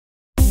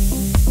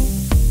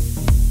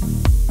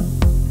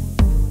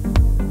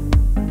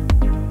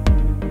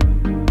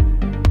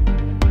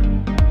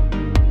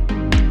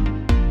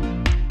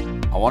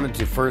wanted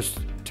to first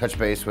touch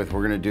base with,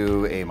 we're going to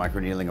do a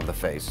microneedling of the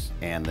face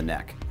and the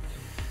neck.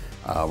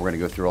 We're going to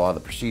go through a lot of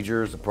the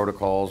procedures, the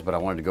protocols, but I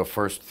wanted to go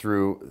first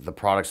through the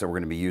products that we're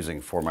going to be using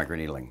for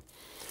microneedling.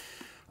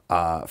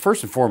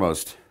 First and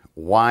foremost,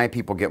 why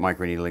people get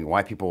microneedling,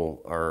 why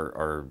people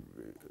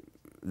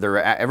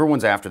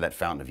everyone's after that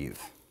fountain of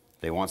youth.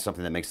 They want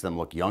something that makes them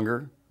look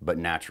younger, but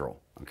natural,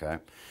 okay?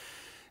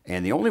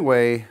 And the only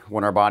way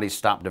when our bodies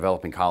stop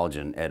developing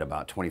collagen at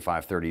about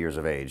 25, 30 years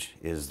of age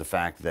is the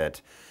fact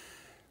that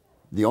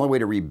the only way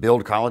to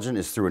rebuild collagen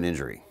is through an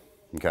injury,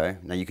 okay?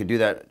 Now you can do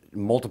that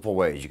multiple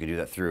ways. You can do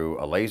that through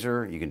a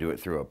laser, you can do it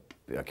through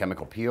a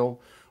chemical peel,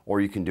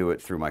 or you can do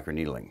it through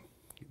microneedling.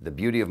 The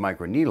beauty of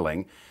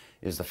microneedling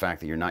is the fact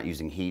that you're not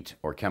using heat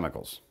or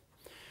chemicals.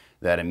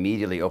 That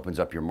immediately opens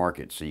up your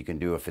market. So you can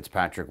do a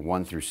Fitzpatrick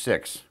 1 through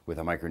 6 with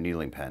a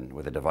microneedling pen,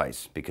 with a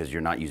device, because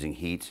you're not using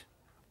heat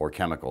or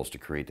chemicals to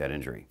create that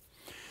injury.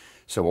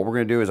 So what we're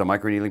going to do is a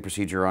microneedling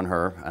procedure on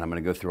her, and I'm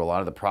going to go through a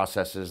lot of the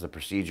processes, the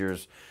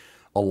procedures,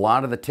 a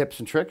lot of the tips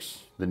and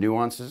tricks, the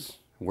nuances,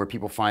 where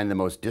people find the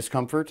most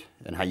discomfort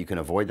and how you can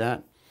avoid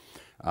that.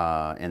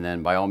 And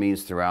then by all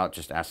means throughout,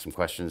 just ask some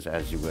questions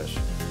as you wish.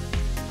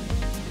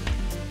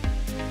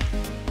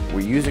 We're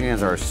using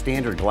as our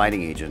standard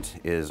gliding agent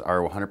is our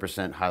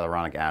 100%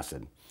 hyaluronic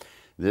acid.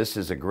 This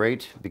is a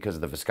great, because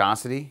of the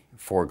viscosity,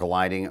 for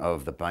gliding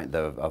of the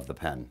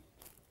pen.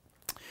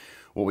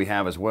 What we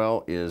have as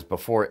well is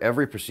before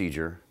every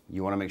procedure,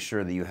 you want to make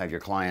sure that you have your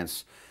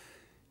clients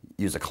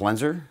use a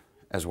cleanser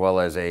as well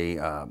as a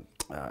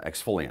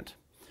exfoliant.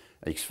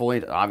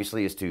 Exfoliant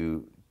obviously is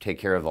to take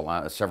care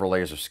of several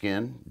layers of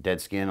skin, dead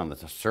skin on the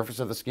surface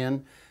of the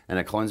skin, and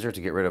a cleanser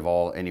to get rid of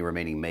any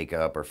remaining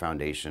makeup or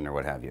foundation or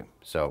what have you.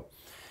 So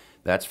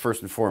that's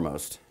first and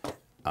foremost.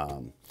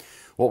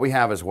 What we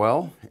have as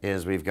well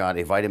is we've got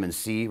a vitamin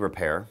C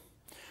repair.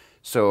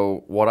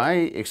 So what I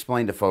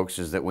explain to folks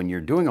is that when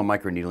you're doing a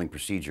microneedling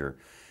procedure,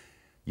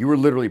 you are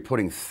literally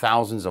putting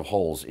thousands of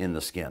holes in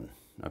the skin,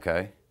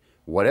 okay?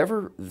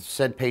 Whatever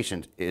said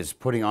patient is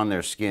putting on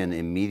their skin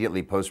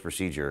immediately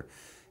post-procedure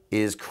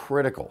is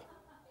critical,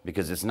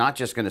 because it's not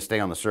just going to stay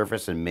on the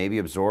surface and maybe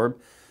absorb,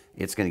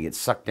 it's going to get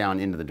sucked down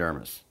into the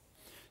dermis.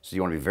 So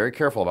you want to be very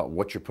careful about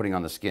what you're putting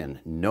on the skin.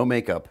 No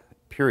makeup,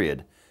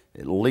 period,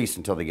 at least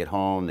until they get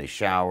home, they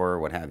shower,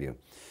 what have you.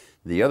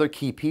 The other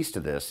key piece to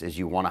this is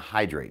you want to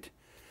hydrate.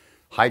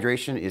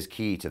 Hydration is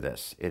key to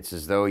this. It's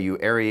as though you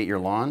aerate your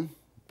lawn,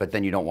 but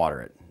then you don't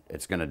water it.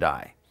 It's going to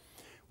die.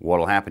 What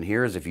will happen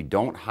here is if you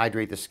don't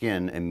hydrate the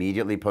skin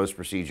immediately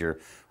post-procedure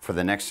for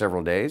the next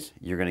several days,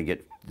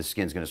 the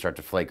skin's going to start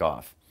to flake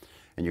off.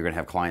 And you're going to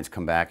have clients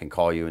come back and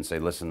call you and say,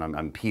 listen,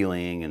 I'm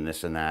peeling and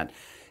this and that.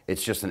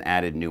 It's just an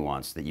added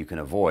nuance that you can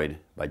avoid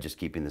by just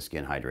keeping the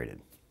skin hydrated,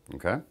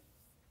 okay?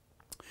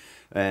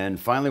 And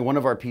finally, one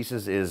of our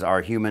pieces is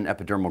our human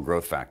epidermal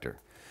growth factor.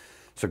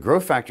 So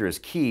growth factor is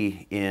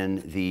key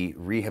in the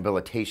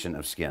rehabilitation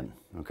of skin,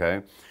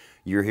 okay?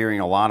 You're hearing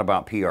a lot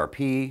about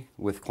PRP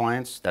with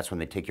clients. That's when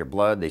they take your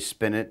blood, they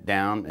spin it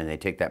down, and they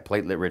take that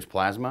platelet-rich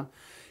plasma.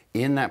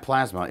 In that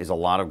plasma is a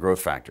lot of growth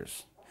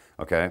factors,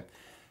 okay?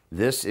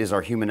 This is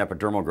our human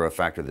epidermal growth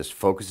factor. This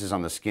focuses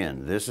on the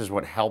skin. This is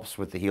what helps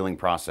with the healing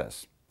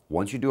process.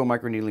 Once you do a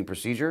microneedling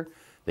procedure,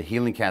 the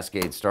healing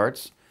cascade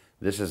starts.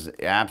 This is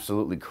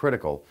absolutely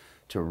critical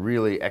to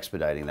really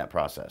expediting that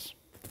process,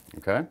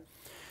 okay?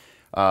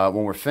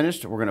 When we're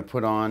finished, we're going to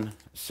put on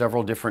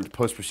several different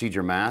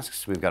post-procedure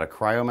masks. We've got a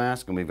cryo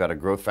mask and we've got a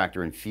growth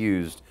factor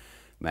infused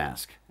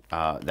mask.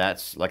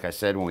 That's, like I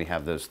said, when we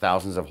have those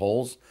thousands of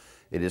holes,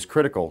 it is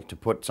critical to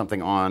put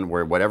something on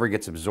where whatever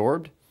gets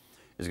absorbed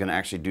is going to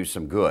actually do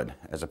some good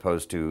as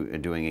opposed to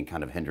doing a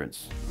kind of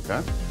hindrance,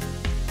 okay?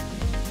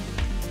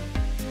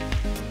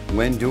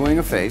 When doing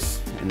a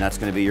face, and that's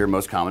going to be your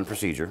most common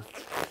procedure,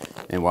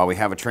 and while we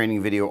have a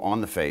training video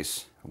on the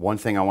face, one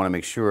thing I want to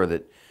make sure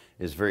that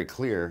is very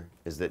clear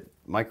is that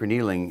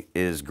microneedling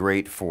is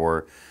great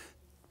for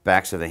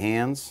backs of the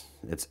hands.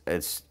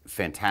 It's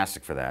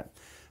fantastic for that.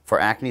 For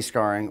acne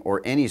scarring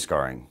or any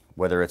scarring,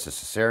 whether it's a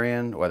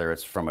cesarean, whether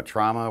it's from a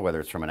trauma, whether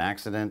it's from an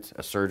accident,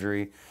 a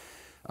surgery,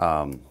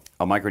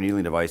 a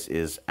microneedling device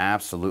is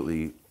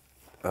absolutely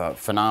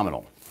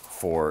phenomenal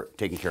for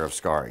taking care of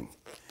scarring.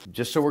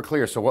 Just so we're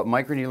clear, so what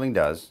microneedling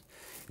does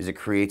is it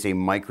creates a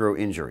micro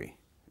injury.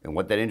 And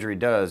what that injury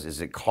does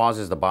is it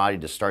causes the body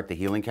to start the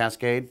healing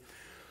cascade,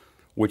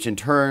 which in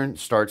turn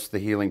starts the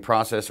healing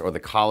process or the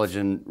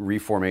collagen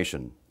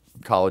reformation,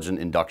 collagen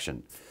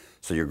induction.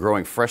 So you're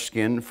growing fresh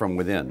skin from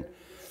within.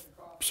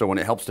 So when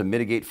it helps to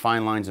mitigate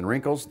fine lines and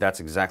wrinkles, that's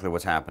exactly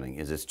what's happening,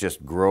 is it's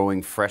just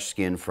growing fresh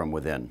skin from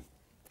within.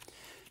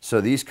 So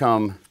these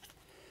come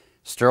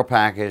sterile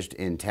packaged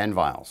in 10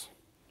 vials,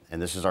 and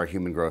this is our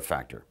human growth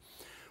factor.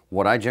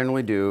 What I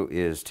generally do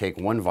is take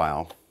one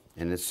vial,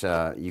 and it's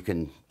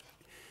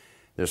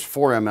there's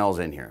 4 mLs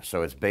in here,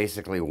 so it's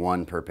basically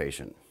 1 per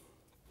patient.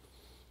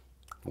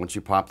 Once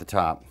you pop the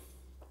top,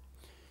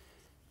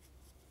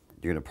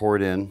 you're going to pour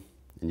it in,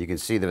 and you can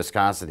see the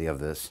viscosity of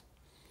this.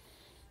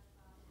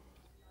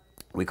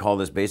 We call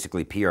this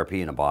basically PRP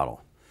in a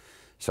bottle.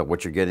 So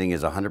what you're getting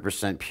is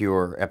 100%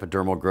 pure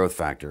epidermal growth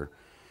factor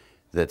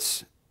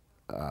that's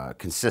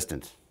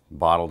consistent,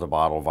 bottle to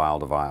bottle, vial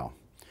to vial.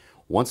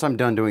 Once I'm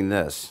done doing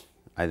this,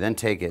 I then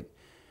take it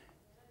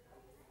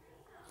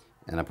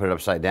and I put it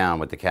upside down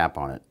with the cap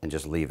on it and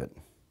just leave it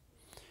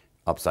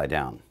upside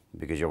down,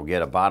 because you'll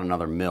get about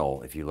another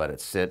mil if you let it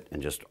sit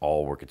and just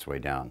all work its way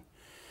down.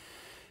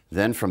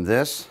 Then from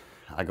this,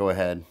 I go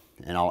ahead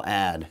and I'll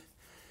add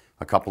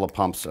a couple of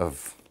pumps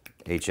of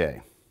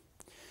HA.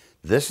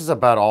 This is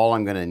about all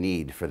I'm going to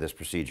need for this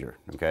procedure.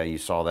 Okay, you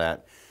saw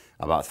that,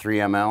 about 3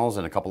 mLs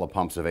and a couple of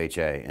pumps of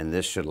HA, and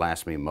this should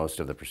last me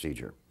most of the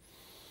procedure.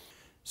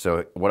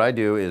 So what I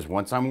do is,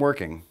 once I'm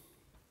working,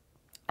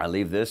 I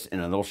leave this in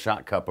a little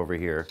shot cup over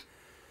here,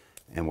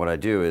 and what I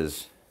do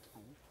is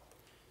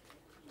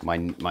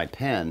my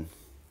pen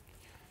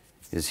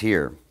is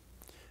here.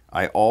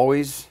 I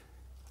always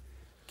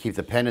keep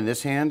the pen in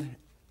this hand,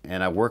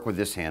 and I work with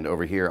this hand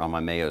over here on my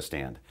Mayo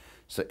stand.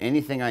 So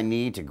anything I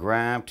need to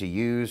grab, to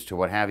use, to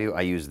what have you, I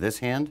use this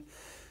hand.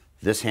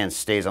 This hand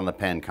stays on the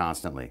pen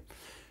constantly.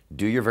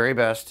 Do your very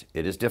best.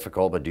 It is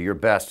difficult, but do your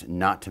best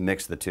not to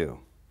mix the two.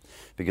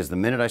 Because the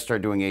minute I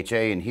start doing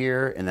HA in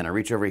here, and then I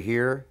reach over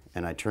here,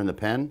 and I turn the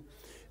pen,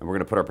 and we're going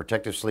to put our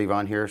protective sleeve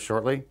on here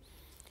shortly,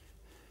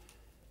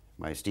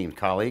 my esteemed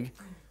colleague.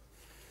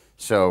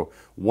 So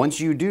once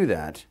you do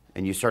that,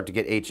 and you start to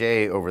get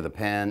HA over the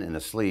pen and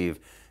the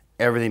sleeve,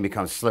 everything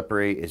becomes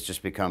slippery. It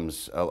just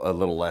becomes a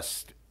little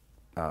less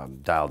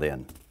dialed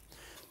in.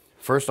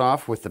 First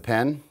off, with the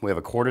pen, we have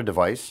a corded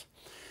device.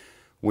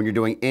 When you're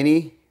doing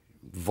any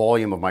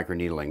volume of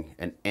microneedling,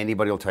 and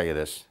anybody will tell you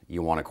this,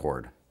 you want a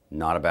cord,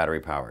 not a battery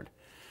powered.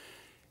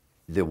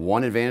 The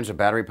one advantage of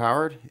battery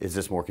powered is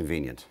it's more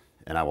convenient.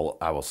 And I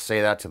will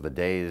say that to the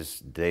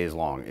days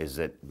long, is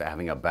that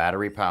having a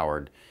battery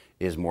powered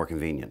is more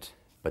convenient,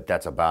 but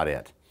that's about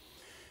it.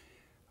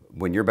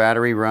 When your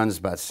battery runs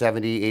about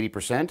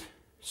 70–80%,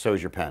 so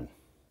is your pen.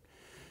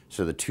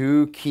 So the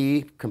two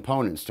key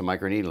components to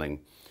microneedling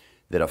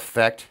that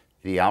affect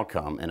the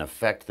outcome and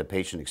affect the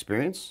patient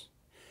experience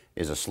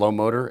is a slow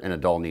motor and a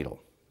dull needle,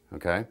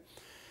 okay?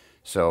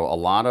 So a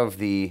lot of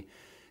the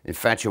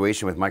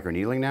infatuation with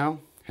microneedling now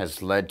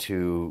has led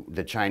to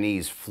the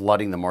Chinese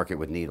flooding the market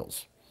with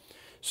needles.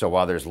 So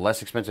while there's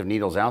less expensive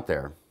needles out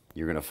there,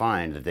 you're gonna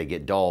find that they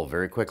get dull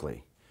very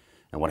quickly.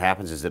 And what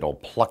happens is it'll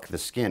pluck the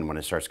skin when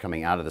it starts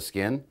coming out of the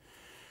skin,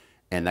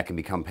 and that can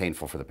become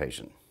painful for the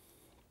patient.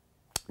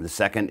 The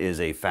second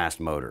is a fast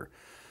motor.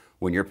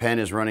 When your pen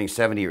is running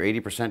 70 or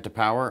 80% to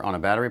power on a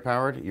battery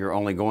powered, you're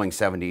only going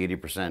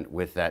 70–80%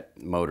 with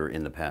that motor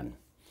in the pen.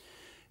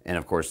 And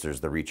of course, there's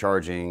the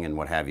recharging and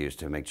what have you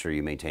to make sure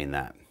you maintain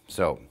that.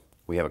 So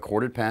we have a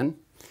corded pen.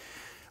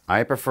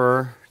 I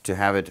prefer to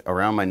have it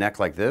around my neck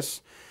like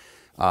this.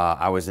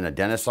 I was in a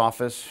dentist's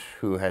office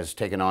who has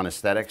taken on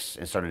aesthetics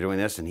and started doing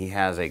this, and he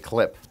has a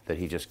clip that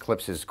he just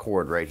clips his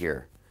cord right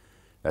here.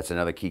 That's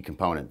another key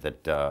component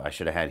that I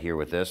should have had here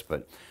with this,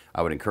 but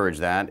I would encourage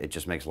that. It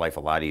just makes life a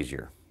lot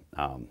easier.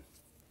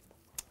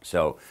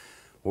 So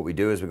what we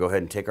do is we go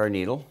ahead and take our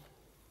needle.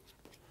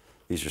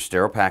 These are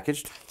sterile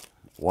packaged,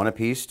 one a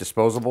piece,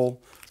 disposable,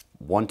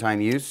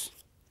 one-time use.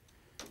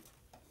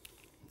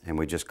 And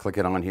we just click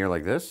it on here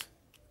like this,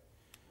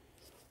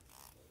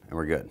 and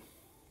we're good.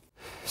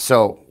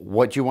 So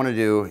what you want to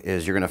do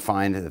is you're going to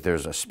find that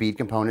there's a speed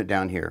component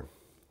down here.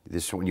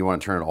 This one, you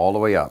want to turn it all the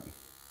way up.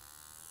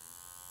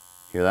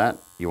 Hear that?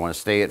 You want to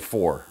stay at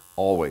 4,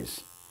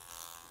 always.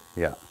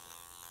 Yeah.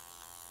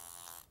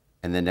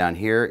 And then down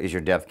here is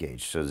your depth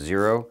gauge, so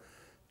 0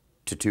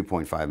 to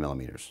 2.5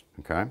 millimeters,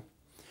 okay?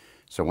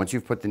 So once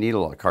you've put the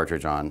needle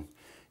cartridge on,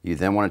 you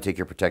then want to take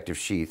your protective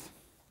sheath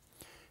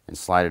and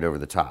slide it over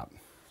the top,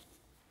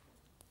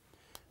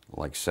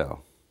 like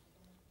so.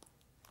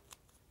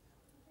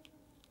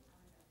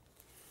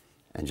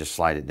 And just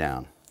slide it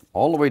down,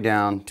 all the way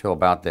down till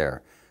about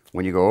there.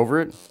 When you go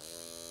over it,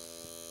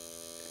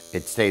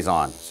 it stays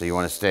on, so you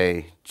want to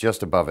stay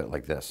just above it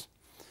like this.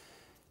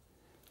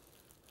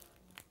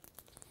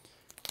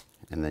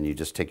 And then you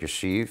just take your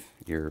sheath,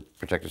 your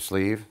protective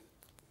sleeve,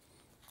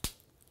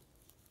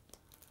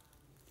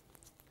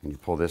 and you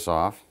pull this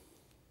off.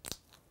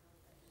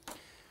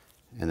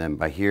 And then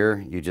by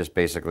here, you just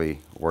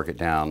basically work it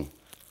down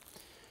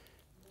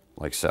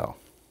like so.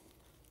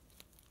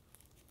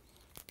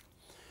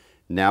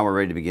 Now we're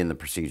ready to begin the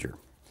procedure.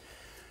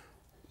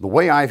 The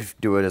way I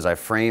do it is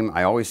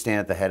I always stand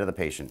at the head of the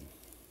patient,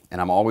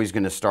 and I'm always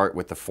going to start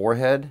with the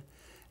forehead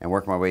and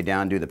work my way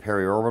down, do the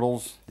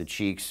periorbitals, the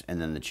cheeks, and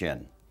then the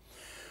chin.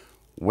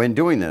 When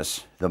doing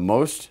this, the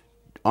most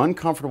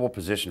uncomfortable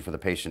position for the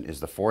patient is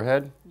the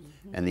forehead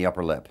and the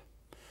upper lip.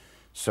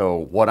 So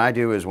what I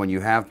do is when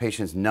you have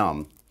patients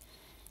numb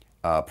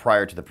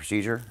prior to the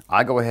procedure,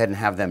 I go ahead and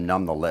have them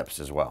numb the lips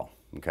as well,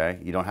 okay?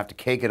 You don't have to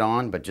cake it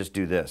on, but just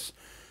do this.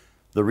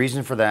 The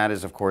reason for that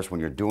is, of course, when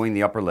you're doing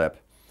the upper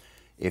lip,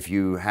 if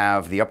you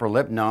have the upper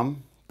lip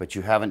numb, but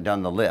you haven't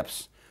done the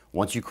lips,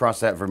 once you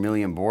cross that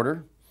vermilion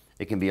border,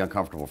 it can be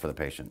uncomfortable for the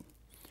patient.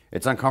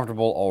 It's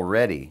uncomfortable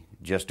already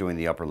just doing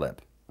the upper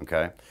lip,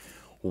 okay?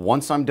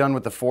 Once I'm done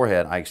with the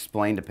forehead, I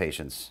explain to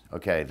patients,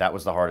 okay, that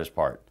was the hardest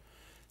part.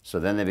 So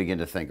then they begin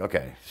to think,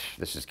 okay,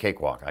 this is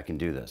cakewalk. I can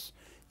do this.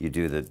 You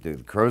do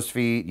the crow's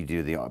feet, you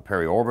do the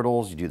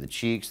periorbitals, you do the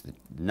cheeks.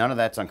 None of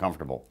that's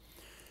uncomfortable.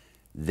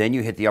 Then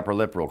you hit the upper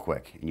lip real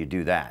quick, and you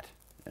do that.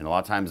 And a lot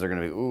of times they're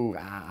going to be, ooh,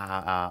 ah,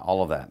 ah, ah,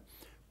 all of that.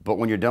 But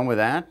when you're done with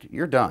that,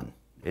 you're done.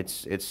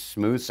 It's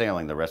smooth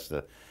sailing the rest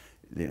of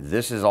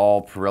this is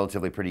all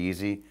relatively pretty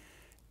easy,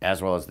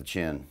 as well as the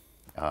chin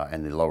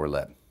and the lower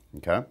lip,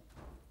 okay?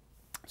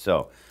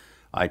 So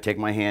I take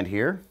my hand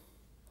here,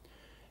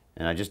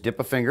 and I just dip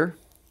a finger.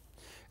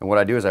 And what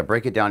I do is I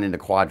break it down into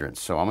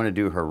quadrants. So I'm going to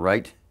do her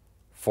right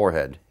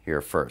forehead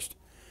here first.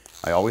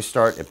 I always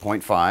start at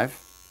 0.5.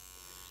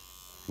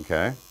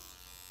 Okay.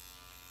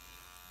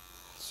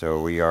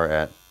 So we are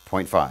at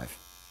 0.5.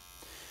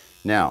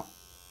 Now,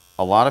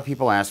 a lot of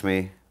people ask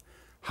me,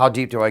 how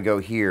deep do I go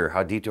here?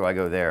 How deep do I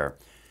go there?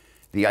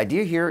 The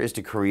idea here is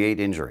to create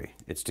injury.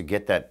 It's to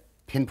get that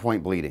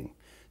pinpoint bleeding.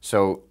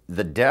 So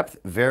the depth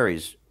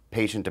varies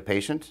patient to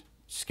patient,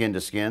 skin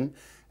to skin,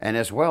 and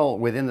as well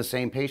within the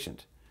same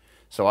patient.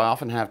 So I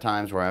often have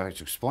times where I have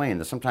to explain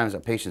that sometimes a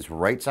patient's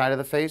right side of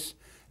the face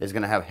is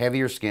going to have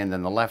heavier skin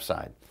than the left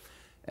side.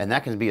 And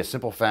that can be a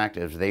simple fact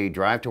if they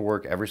drive to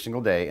work every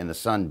single day and the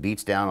sun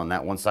beats down on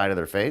that one side of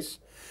their face,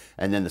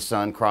 and then the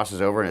sun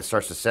crosses over and it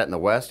starts to set in the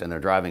west and they're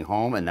driving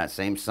home and that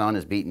same sun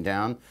is beaten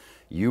down,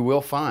 you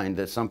will find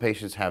that some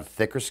patients have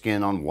thicker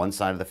skin on one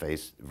side of the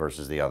face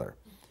versus the other.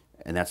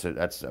 And that's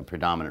a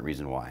predominant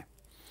reason why.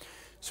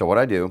 So what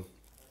I do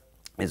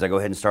is I go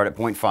ahead and start at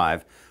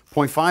 0.5.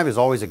 0.5 is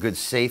always a good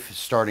safe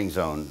starting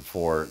zone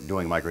for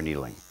doing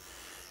microneedling.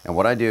 And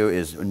what I do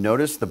is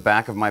notice the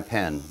back of my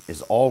pen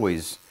is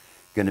always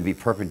going to be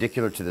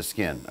perpendicular to the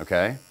skin,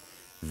 okay?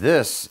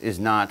 This is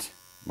not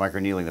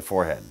microneedling the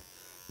forehead.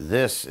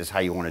 This is how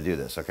you want to do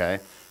this, okay?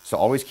 So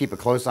always keep a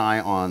close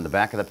eye on the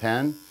back of the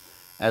pen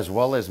as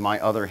well as my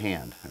other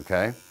hand,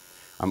 okay?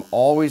 I'm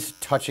always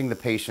touching the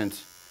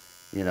patient,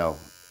 you know,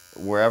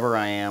 wherever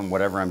I am,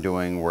 whatever I'm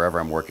doing, wherever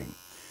I'm working.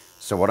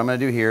 So what I'm going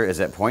to do here is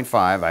at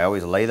 0.5, I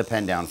always lay the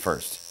pen down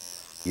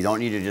first. You don't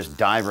need to just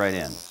dive right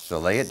in. So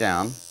lay it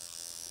down,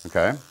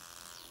 okay?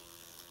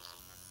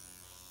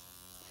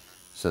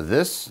 So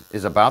this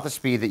is about the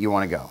speed that you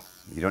want to go.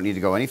 You don't need to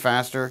go any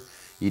faster.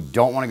 You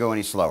don't want to go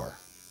any slower,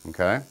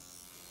 okay?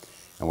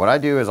 And what I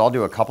do is I'll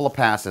do a couple of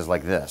passes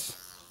like this,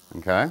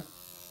 okay?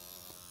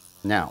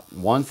 Now,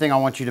 one thing I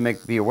want you to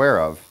be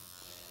aware of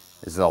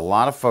is that a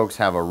lot of folks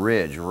have a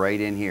ridge right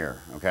in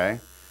here,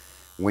 okay?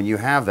 When you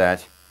have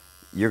that,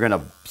 you're going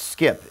to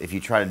skip if you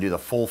try to do the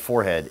full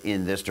forehead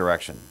in this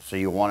direction. So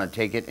you want to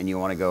take it and you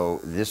want to go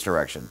this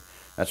direction.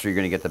 That's where you're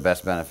going to get the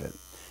best benefit.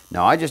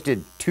 Now, I just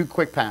did 2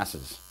 quick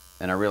passes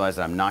and I realized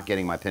that I'm not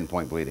getting my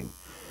pinpoint bleeding.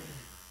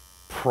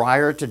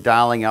 Prior to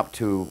dialing up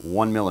to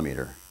 1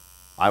 millimeter,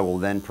 I will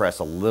then press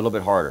a little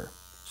bit harder.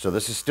 So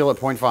this is still at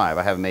 0.5.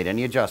 I haven't made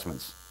any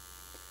adjustments.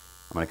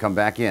 I'm going to come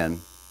back in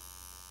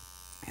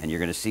and you're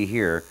going to see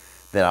here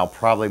that I'll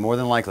probably more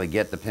than likely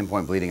get the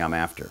pinpoint bleeding I'm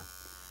after.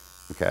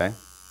 Okay?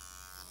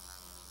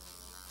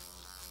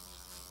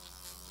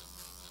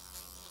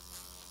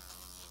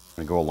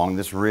 I'm going to go along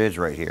this ridge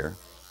right here.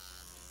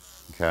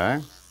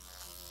 Okay?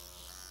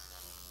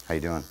 How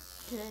you doing?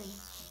 Good.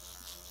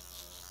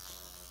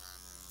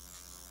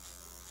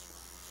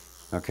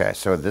 Okay,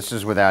 so this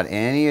is without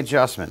any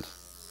adjustment.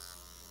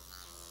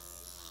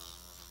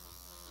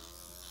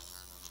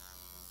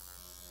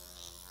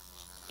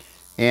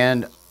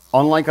 And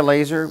unlike a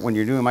laser, when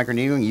you're doing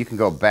microneedling, you can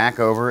go back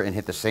over and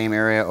hit the same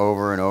area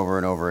over and over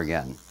and over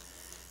again.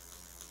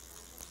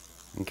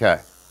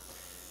 Okay,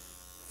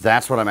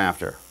 that's what I'm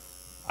after.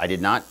 I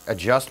did not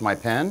adjust my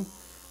pen,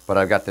 but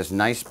I've got this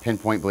nice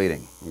pinpoint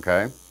bleeding,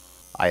 okay?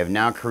 I have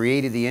now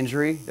created the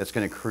injury that's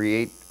going to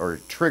create or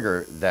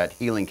trigger that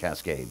healing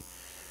cascade.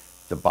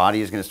 The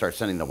body is going to start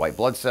sending the white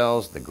blood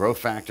cells, the growth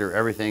factor,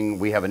 everything.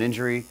 We have an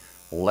injury.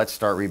 Let's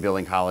start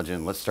rebuilding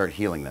collagen. Let's start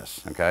healing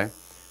this, okay?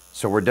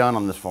 So we're done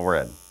on this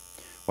forehead.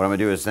 What I'm going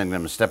to do is then I'm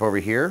going to step over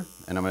here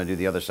and I'm going to do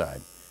the other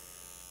side.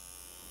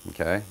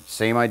 Okay,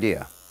 same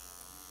idea.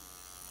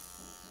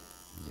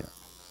 Yeah.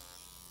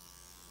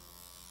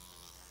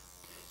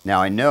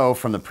 Now I know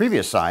from the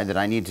previous side that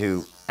I need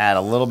to add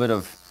a little bit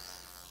of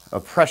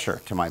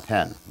pressure to my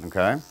pen,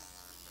 okay?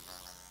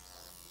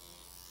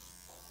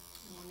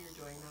 When you're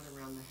doing that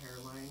around the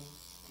hairline,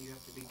 do you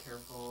have to be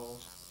careful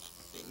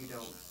that you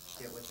don't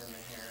get within the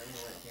hair?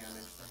 Will it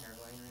damage the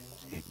hairline or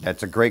anything?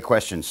 That's a great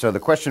question. So the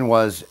question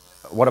was,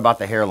 what about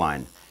the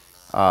hairline?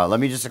 Let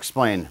me just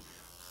explain.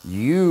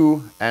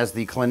 You, as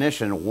the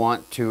clinician,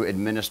 want to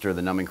administer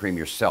the numbing cream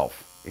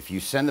yourself. If you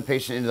send the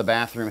patient into the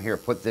bathroom, here,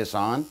 put this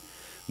on,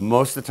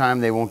 most of the time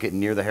they won't get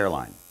near the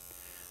hairline.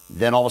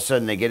 Then all of a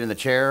sudden they get in the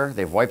chair,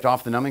 they've wiped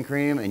off the numbing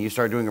cream, and you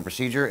start doing a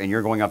procedure and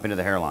you're going up into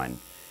the hairline.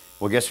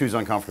 Well, guess who's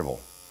uncomfortable?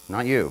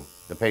 Not you,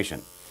 the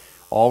patient.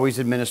 Always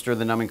administer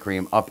the numbing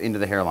cream up into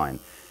the hairline.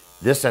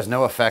 This has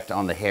no effect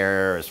on the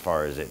hair as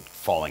far as it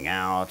falling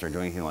out or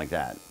doing anything like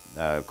that.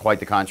 Quite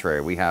the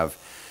contrary. We have,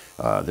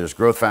 there's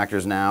growth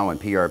factors now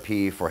and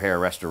PRP for hair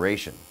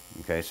restoration.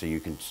 Okay, so you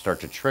can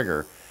start to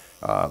trigger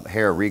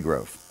hair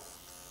regrowth.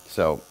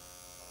 So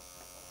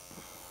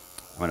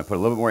I'm going to put a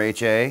little bit more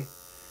HA.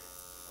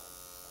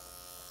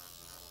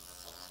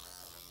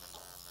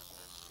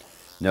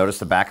 Notice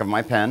the back of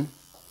my pen.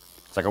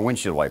 It's like a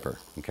windshield wiper.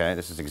 Okay,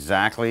 this is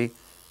exactly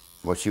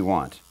what you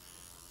want.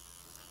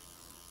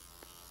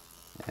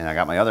 And I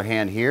got my other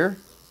hand here.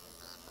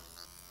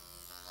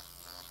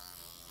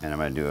 And I'm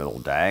going to do a little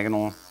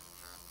diagonal.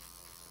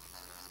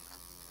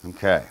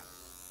 Okay.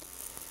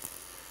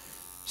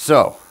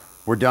 So,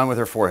 we're done with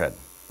her forehead.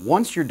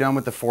 Once you're done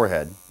with the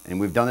forehead, and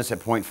we've done this at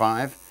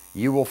 0.5,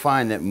 you will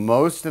find that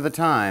most of the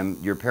time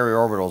your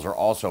periorbitals are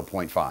also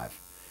 0.5.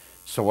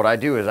 So what I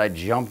do is I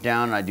jump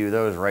down and I do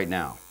those right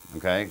now,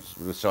 okay?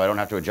 So I don't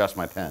have to adjust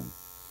my pen.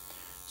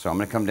 So I'm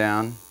going to come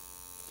down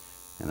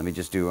and let me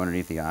just do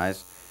underneath the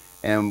eyes.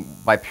 And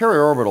by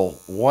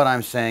periorbital, what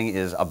I'm saying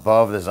is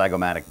above the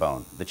zygomatic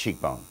bone, the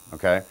cheekbone,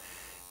 okay?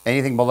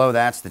 Anything below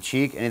that's the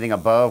cheek, anything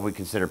above we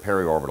consider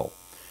periorbital.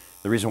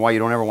 The reason why you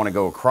don't ever want to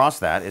go across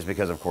that is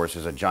because, of course,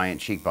 there's a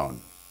giant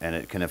cheekbone and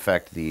it can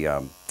affect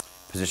the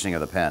positioning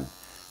of the pen.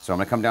 So I'm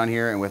going to come down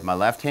here and with my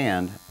left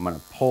hand, I'm going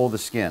to pull the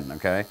skin,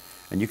 okay?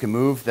 And you can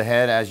move the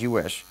head as you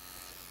wish.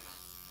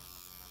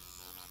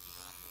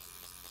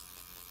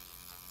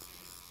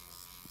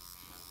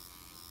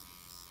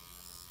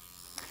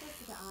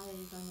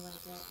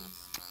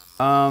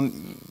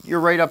 You're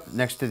right up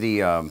next to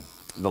the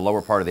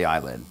lower part of the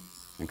eyelid,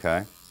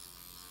 okay?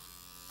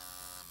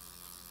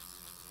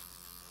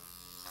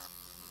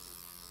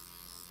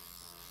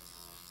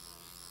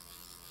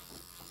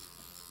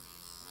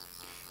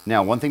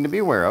 Now, one thing to be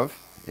aware of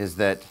is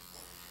that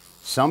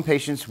some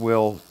patients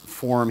will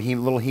form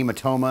little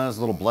hematomas,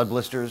 little blood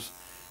blisters,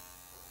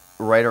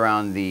 right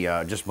around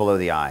the, just below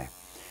the eye.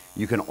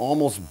 You can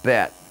almost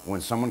bet when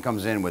someone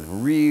comes in with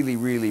really,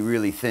 really,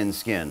 really thin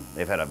skin,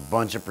 they've had a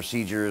bunch of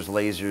procedures,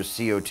 lasers,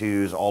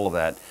 CO2s, all of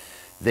that,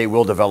 they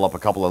will develop a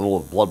couple of little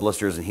blood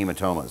blisters and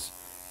hematomas.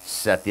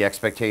 Set the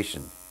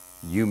expectation.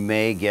 You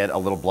may get a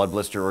little blood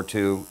blister or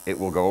two. It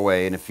will go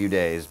away in a few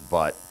days,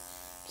 but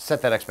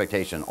set that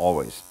expectation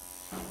always.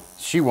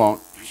 She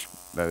won't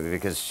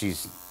because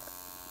she's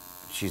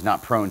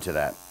not prone to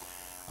that.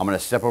 I'm going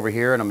to step over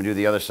here and I'm going to do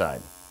the other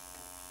side.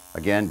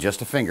 Again,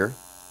 just a finger.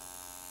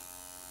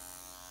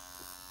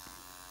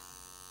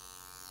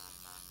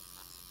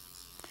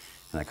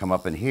 And I come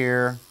up in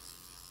here.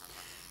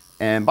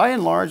 And by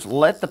and large,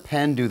 let the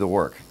pen do the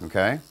work,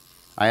 okay?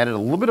 I added a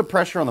little bit of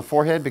pressure on the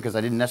forehead because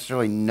I didn't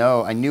necessarily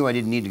know, I knew I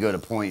didn't need to go to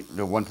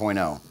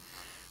 1.0.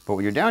 But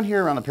when you're down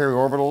here around the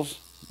periorbitals,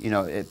 you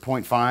know, at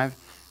 0.5,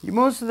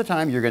 most of the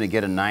time you're going to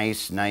get a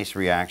nice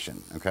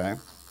reaction, okay?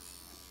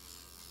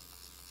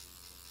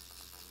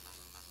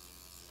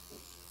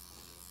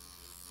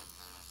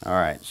 All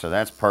right, so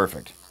that's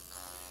perfect.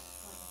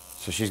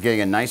 So she's getting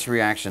a nice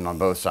reaction on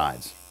both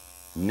sides.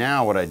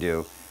 Now what I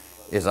do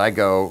is I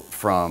go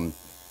from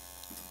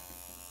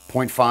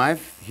 0.5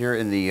 here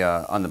in the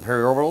on the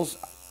periorbitals.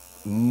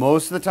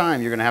 Most of the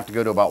time you're going to have to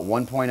go to about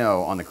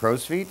 1.0 on the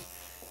crow's feet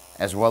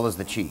as well as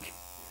the cheek.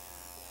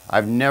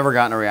 I've never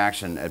gotten a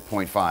reaction at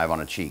 0.5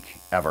 on a cheek,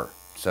 ever.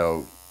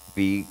 So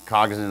be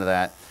cognizant of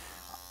that.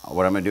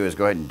 What I'm going to do is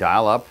go ahead and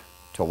dial up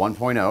to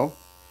 1.0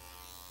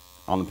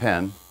 on the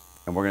pen,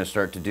 and we're going to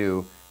start to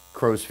do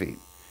crow's feet.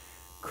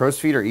 Crow's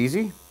feet are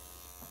easy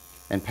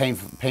and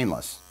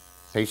painless.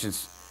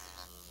 Patients,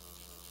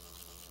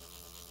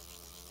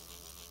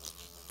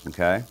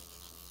 okay?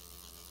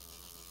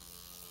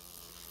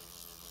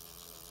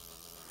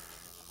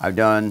 I've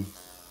done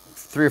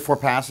 3 or 4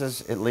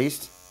 passes at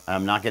least.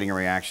 I'm not getting a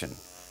reaction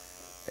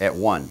at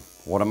 1.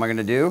 What am I going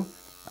to do?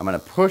 I'm going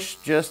to push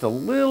just a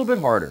little bit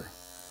harder.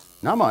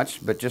 Not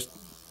much, but just...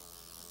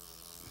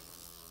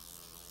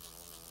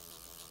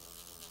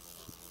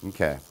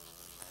 Okay.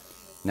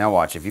 Now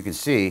watch. If you can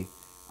see,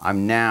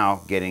 I'm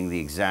now getting the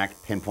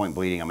exact pinpoint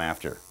bleeding I'm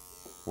after.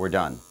 We're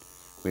done.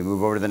 We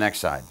move over to the next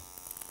side.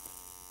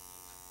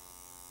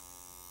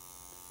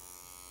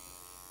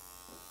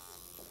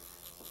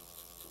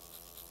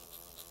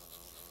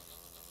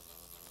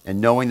 And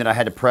knowing that I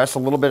had to press a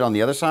little bit on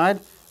the other side,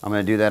 I'm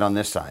going to do that on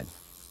this side.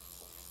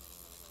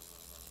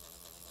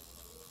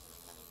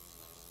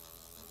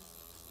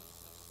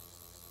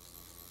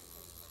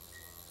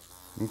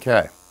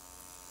 Okay.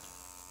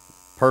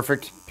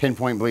 Perfect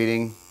pinpoint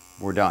bleeding.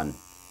 We're done.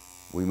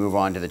 We move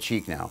on to the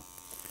cheek now.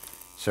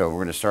 So we're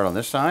going to start on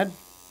this side.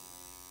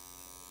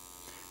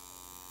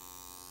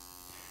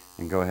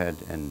 And go ahead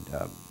and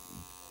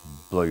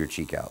blow your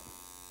cheek out.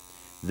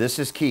 This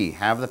is key.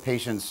 Have the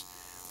patients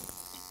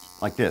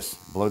like this,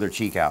 blow their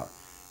cheek out.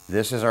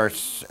 This is our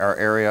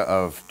area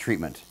of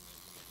treatment.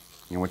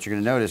 And what you're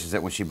going to notice is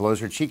that when she blows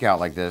her cheek out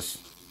like this,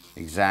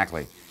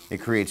 exactly, it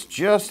creates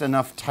just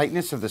enough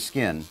tightness of the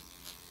skin.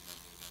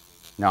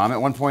 Now I'm at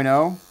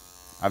 1.0.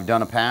 I've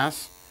done a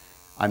pass.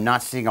 I'm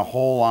not seeing a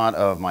whole lot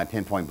of my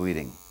pinpoint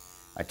bleeding.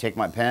 I take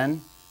my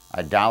pen,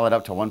 I dial it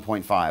up to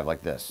 1.5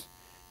 like this.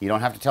 You don't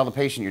have to tell the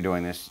patient you're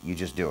doing this, you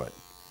just do it.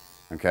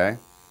 Okay?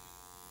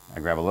 I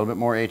grab a little bit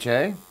more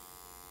HA.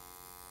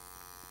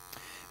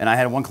 And I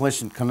had one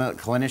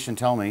clinician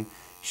tell me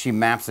she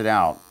maps it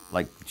out.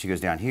 Like she goes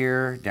down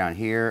here,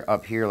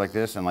 up here like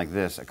this, and like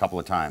this a couple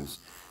of times.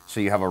 So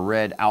you have a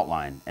red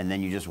outline, and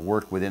then you just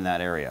work within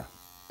that area.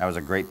 That was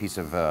a great piece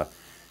of a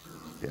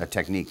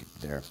technique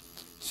there.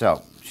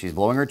 So she's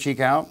blowing her cheek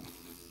out.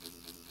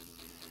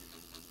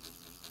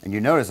 And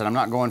you notice that I'm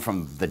not going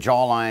from the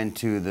jawline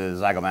to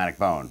the zygomatic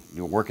bone.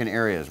 You work in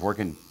areas, work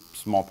in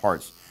small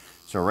parts.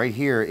 So right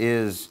here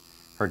is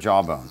her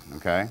jawbone,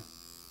 okay?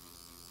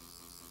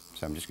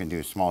 So I'm just gonna do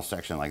a small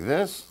section like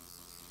this.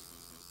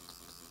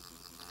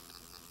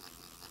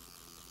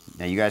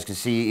 Now you guys can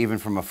see even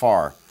from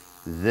afar,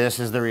 this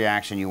is the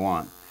reaction you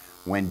want.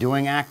 When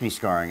doing acne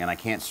scarring, and I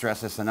can't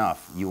stress this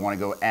enough, you wanna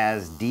go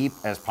as deep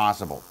as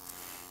possible.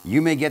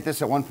 You may get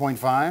this at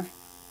 1.5,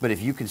 but if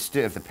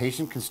the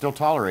patient can still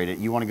tolerate it,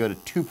 you wanna go to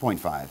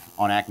 2.5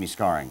 on acne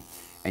scarring,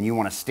 and you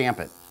wanna stamp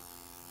it,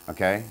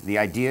 okay? The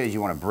idea is you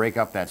wanna break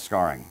up that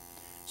scarring.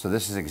 So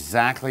this is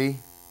exactly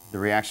the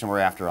reaction we're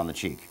after on the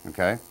cheek,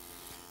 okay?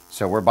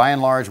 So we're by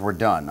and large, we're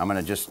done. I'm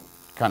gonna just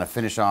kind of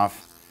finish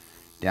off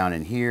down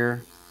in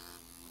here.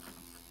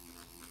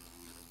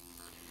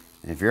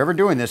 And if you're ever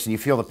doing this and you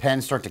feel the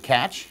pen start to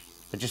catch,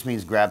 that just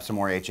means grab some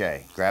more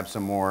HA. Grab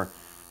some more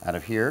out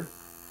of here.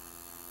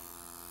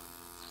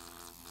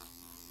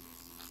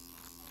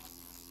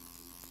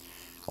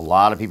 A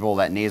lot of people,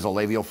 that nasal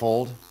labial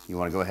fold, you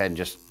want to go ahead and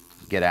just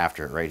get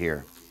after it right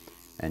here.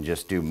 And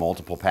just do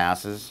multiple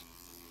passes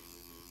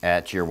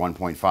at your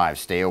 1.5.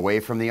 Stay away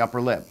from the upper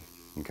lip,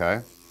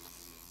 okay?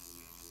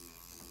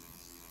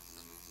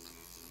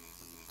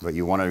 But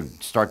you want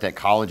to start that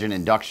collagen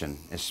induction,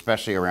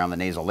 especially around the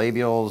nasal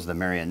labials, the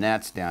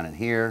marionettes down in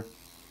here.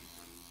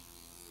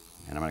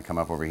 And I'm going to come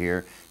up over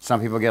here.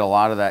 Some people get a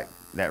lot of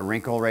that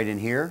wrinkle right in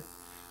here.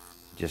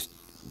 Just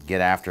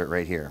get after it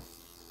right here,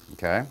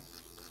 okay?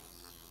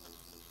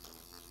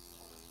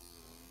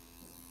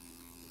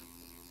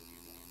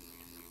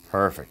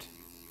 Perfect.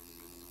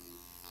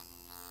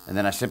 And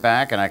then I sit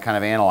back and I kind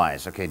of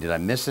analyze. Okay, did I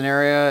miss an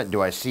area?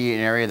 Do I see an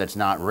area that's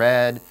not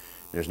red?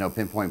 There's no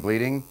pinpoint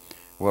bleeding.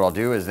 What I'll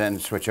do is then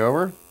switch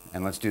over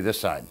and let's do this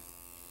side.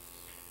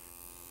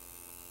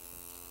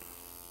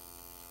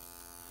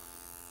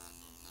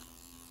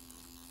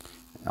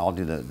 I'll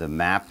do the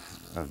map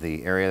of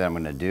the area that I'm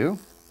going to do.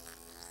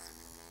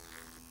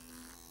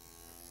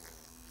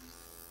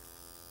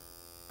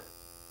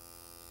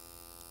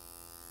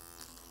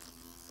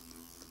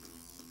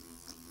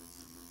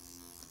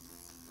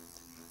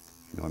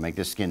 You want to make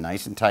this skin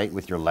nice and tight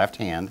with your left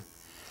hand.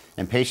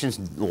 And patients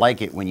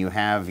like it when you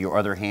have your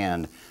other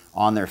hand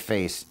on their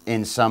face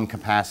in some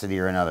capacity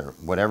or another,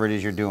 whatever it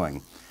is you're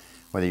doing.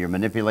 Whether you're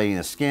manipulating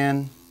the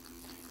skin,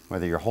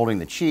 whether you're holding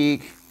the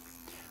cheek,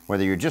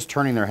 whether you're just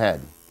turning their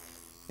head.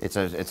 It's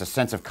a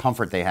sense of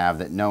comfort they have,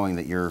 that knowing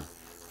that you're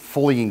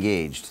fully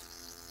engaged.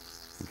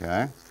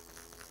 Okay?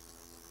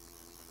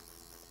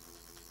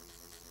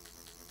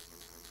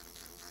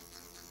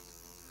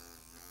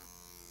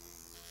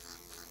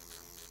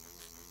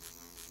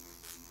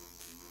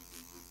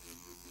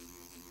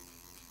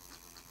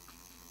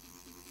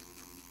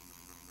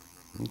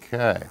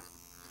 Okay.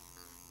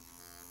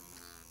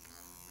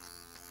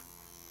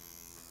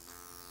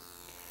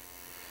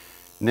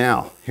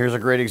 Now, here's a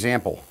great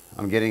example.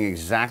 I'm getting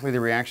exactly the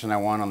reaction I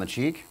want on the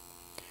cheek,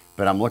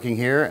 but I'm looking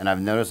here and I've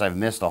noticed I've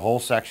missed a whole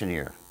section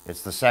here.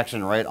 It's the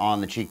section right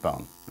on the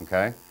cheekbone,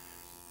 okay?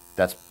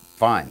 That's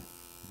fine,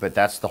 but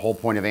that's the whole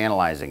point of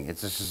analyzing.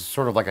 This is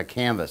sort of like a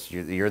canvas.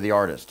 You're the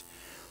artist.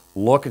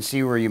 Look and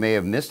see where you may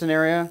have missed an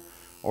area,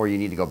 or you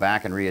need to go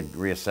back and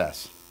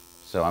reassess.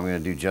 So I'm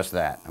going to do just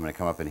that. I'm going to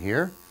come up in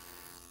here.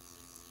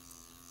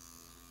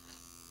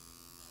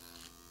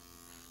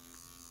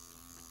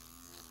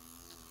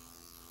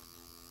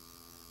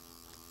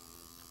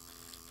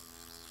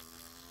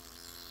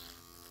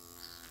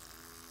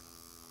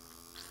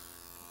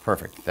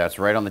 Perfect. That's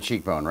right on the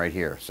cheekbone right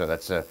here. So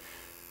that's a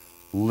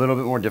little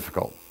bit more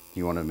difficult.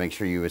 You want to make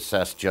sure you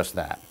assess just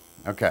that.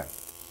 Okay.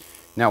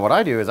 Now what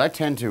I do is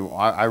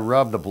I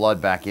rub the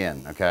blood back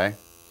in, okay?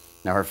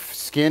 Now her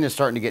skin is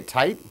starting to get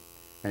tight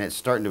and it's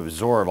starting to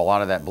absorb a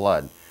lot of that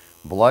blood.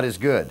 Blood is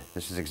good.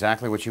 This is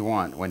exactly what you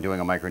want when doing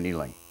a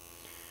microneedling.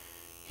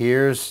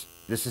 This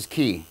is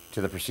key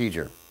to the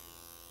procedure.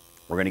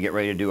 We're going to get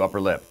ready to do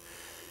upper lip.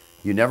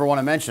 You never want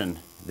to mention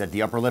that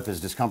the upper lip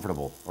is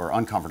discomfortable or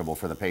uncomfortable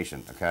for the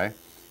patient, okay?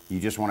 You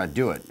just want to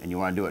do it, and you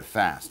want to do it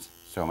fast.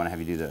 So I'm going to have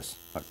you do this.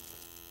 Look.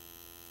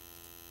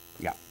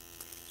 Yeah.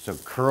 So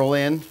curl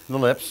in the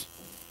lips.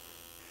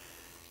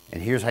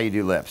 And here's how you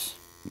do lips.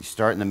 You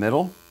start in the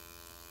middle,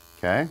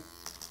 okay?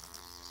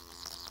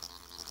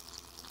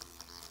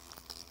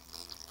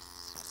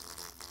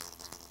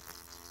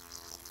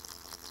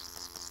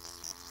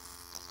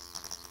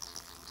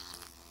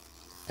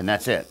 And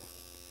that's it.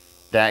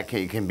 That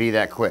can be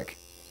that quick.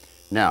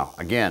 Now,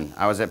 again,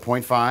 I was at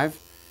 0.5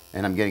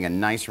 and I'm getting a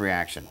nice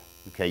reaction.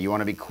 Okay, you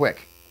want to be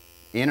quick,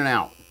 in and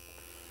out.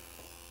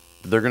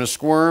 They're going to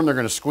squirm, they're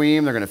going to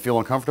squeam, they're going to feel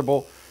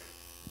uncomfortable.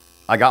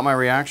 I got my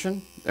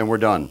reaction and we're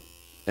done.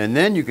 And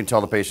then you can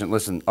tell the patient,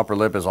 listen, upper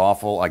lip is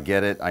awful, I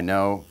get it, I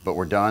know, but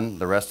we're done.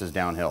 The rest is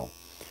downhill.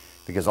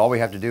 Because all we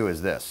have to do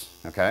is this,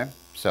 okay?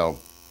 So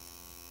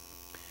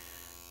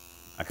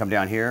I come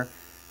down here.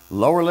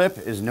 Lower lip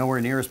is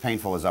nowhere near as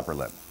painful as upper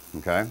lip,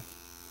 okay?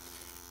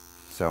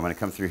 So I'm gonna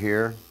come through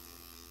here.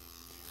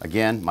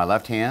 Again, my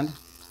left hand,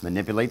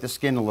 manipulate the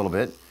skin a little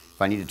bit.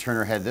 If I need to turn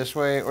her head this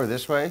way or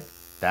this way,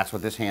 that's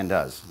what this hand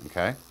does,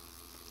 okay?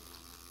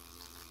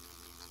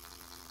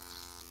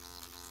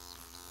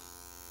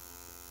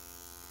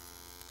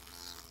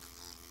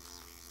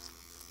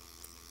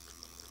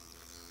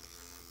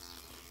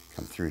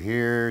 Come through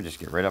here, just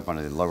get right up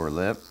onto the lower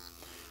lip.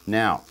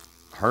 Now,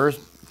 her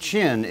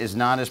chin is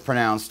not as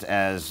pronounced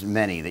as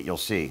many that you'll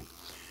see.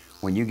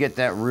 When you get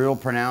that real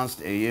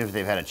pronounced, if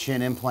they've had a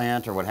chin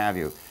implant or what have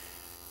you,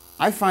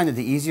 I find that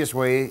the easiest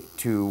way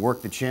to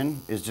work the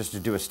chin is just to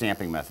do a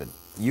stamping method.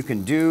 You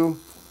can do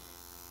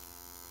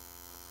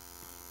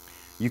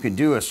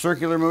a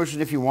circular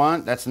motion if you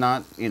want. That's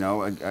not,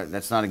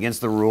 that's not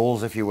against the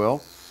rules, if you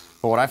will.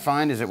 But what I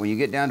find is that when you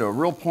get down to a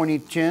real pointy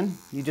chin,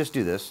 you just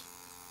do this.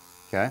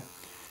 Okay,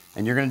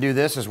 and you're going to do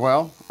this as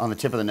well on the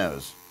tip of the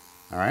nose,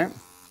 all right?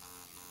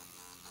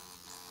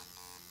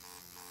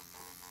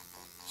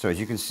 So as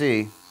you can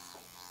see,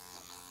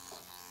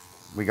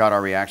 we got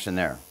our reaction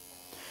there.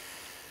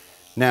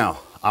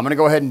 Now, I'm going to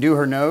go ahead and do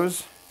her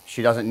nose.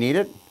 She doesn't need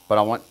it,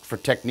 but for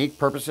technique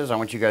purposes, I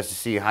want you guys to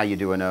see how you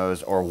do a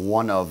nose, or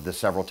one of the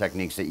several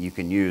techniques that you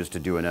can use to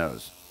do a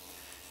nose.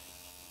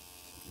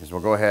 Is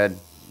we'll go ahead,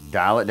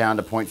 dial it down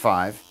to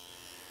 0.5.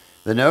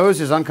 The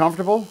nose is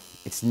uncomfortable.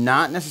 It's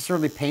not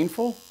necessarily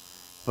painful,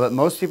 but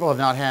most people have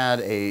not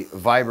had a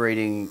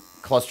vibrating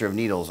cluster of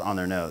needles on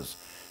their nose.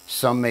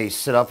 Some may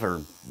sit up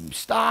or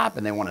stop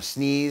and they want to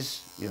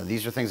sneeze.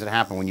 These are things that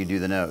happen when you do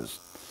the nose.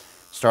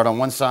 Start on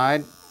one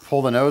side,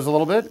 pull the nose a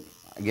little bit.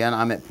 Again,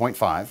 I'm at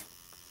 0.5.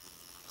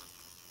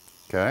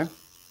 Okay, a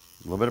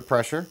little bit of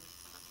pressure.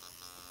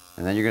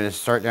 And then you're going to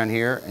start down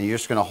here and you're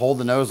just going to hold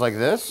the nose like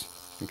this,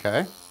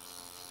 okay?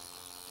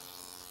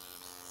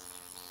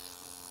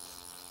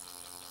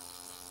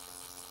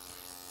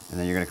 And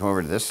then you're going to come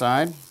over to this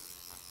side.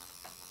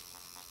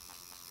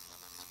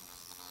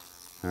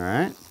 All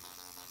right.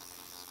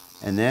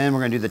 And then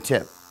we're going to do the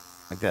tip,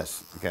 like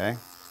this, okay?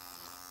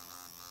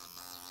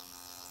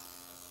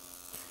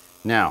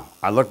 Now,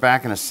 I look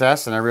back and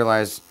assess, and I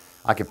realize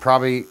I could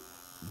probably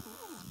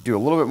do a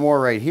little bit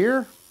more right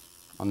here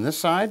on this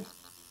side.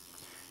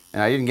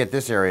 And I didn't get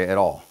this area at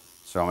all.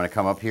 So I'm going to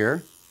come up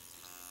here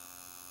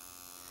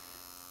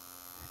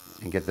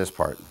and get this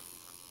part.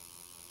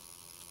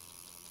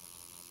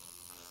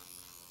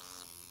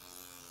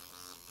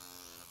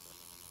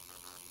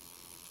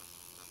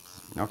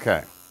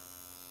 Okay.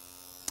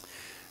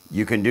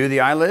 You can do the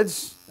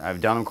eyelids.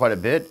 I've done them quite a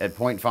bit at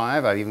 0.5.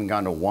 I've even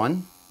gone to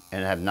 1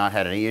 and have not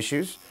had any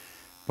issues.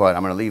 But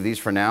I'm going to leave these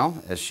for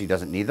now as she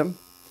doesn't need them.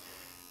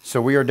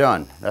 So we are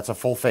done. That's a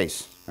full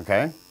face,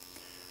 okay?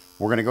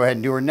 We're going to go ahead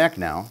and do her neck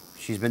now.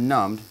 She's been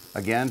numbed.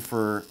 Again,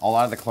 for a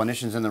lot of the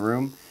clinicians in the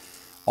room,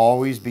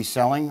 always be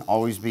selling,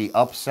 always be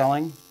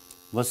upselling.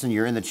 Listen,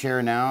 you're in the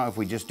chair now. If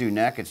we just do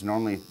neck, it's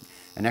normally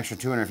an extra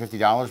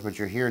 $250, but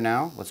you're here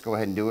now. Let's go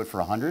ahead and do it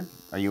for $100.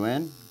 Are you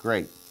in?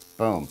 Great.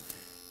 Boom.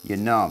 You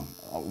numb.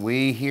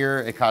 We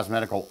here at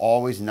Cosmetical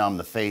always numb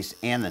the face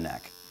and the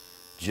neck,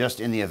 just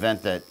in the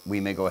event that we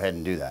may go ahead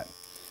and do that.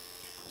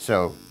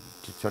 So,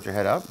 just tilt your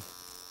head up.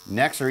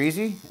 Necks are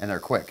easy and they're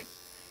quick,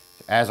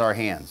 as are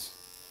hands.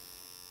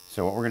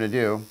 So what we're going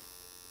to do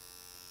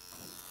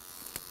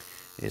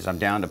is I'm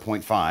down to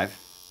 0.5.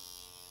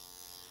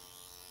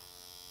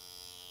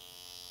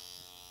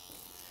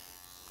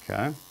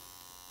 Okay.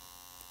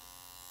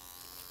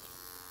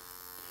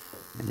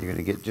 And you're going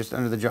to get just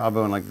under the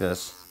jawbone like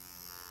this.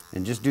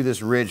 And just do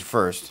this ridge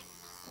first.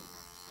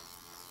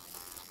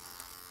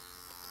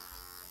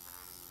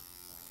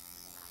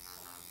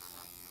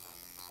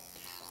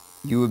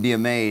 You would be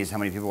amazed how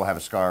many people have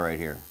a scar right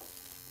here,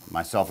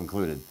 myself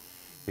included,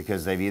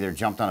 because they've either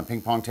jumped on a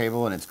ping pong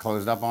table and it's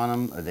closed up on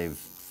them, or they've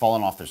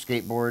fallen off their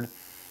skateboard.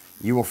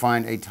 You will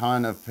find a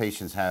ton of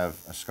patients have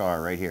a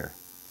scar right here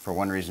for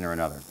one reason or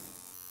another.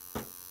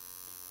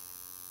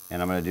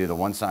 And I'm going to do the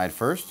one side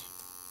first.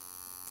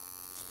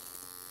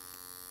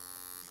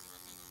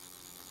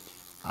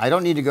 I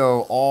don't need to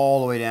go all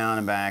the way down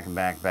and back and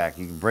back, back.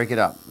 You can break it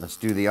up. Let's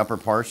do the upper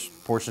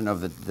portion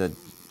of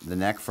the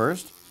neck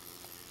first.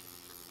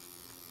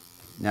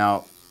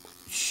 Now,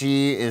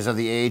 she is of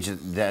the age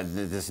that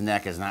this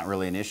neck is not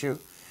really an issue.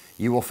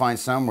 You will find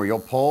some where you'll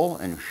pull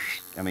and,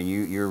 I mean,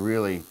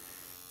 you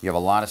have a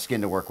lot of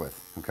skin to work with,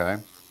 okay?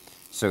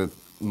 So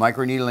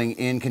microneedling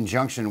in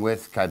conjunction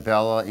with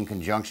Kybella, in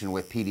conjunction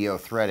with PDO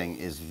threading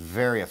is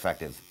very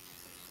effective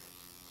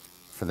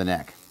for the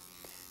neck.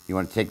 You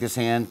want to take this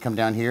hand, come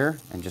down here,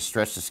 and just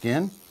stretch the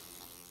skin,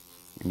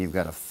 and you've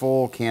got a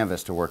full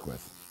canvas to work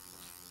with.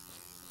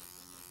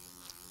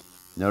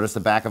 Notice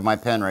the back of my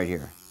pen right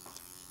here.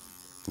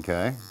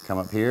 Okay, come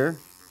up here.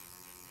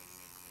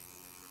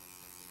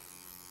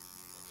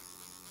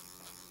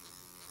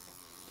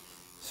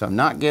 So I'm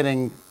not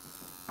getting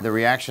the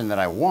reaction that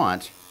I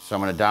want. So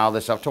I'm going to dial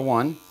this up to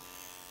 1.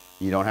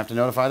 You don't have to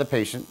notify the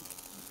patient.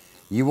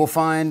 You will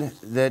find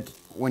that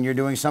when you're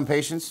doing some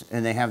patients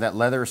and they have that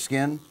leather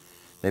skin,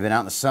 they've been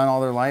out in the sun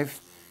all their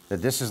life,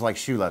 that this is like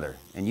shoe leather.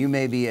 And you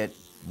may be at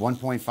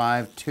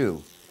 1.5,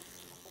 2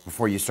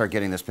 before you start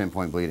getting this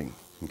pinpoint bleeding,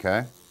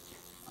 okay?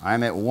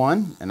 I'm at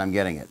 1 and I'm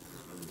getting it.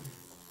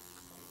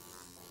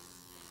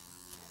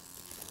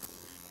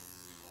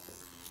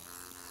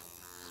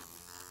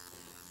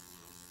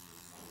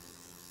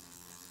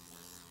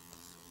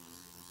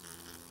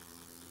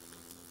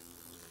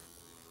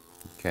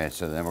 Okay,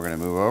 so then we're going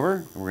to move over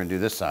and we're going to do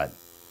this side.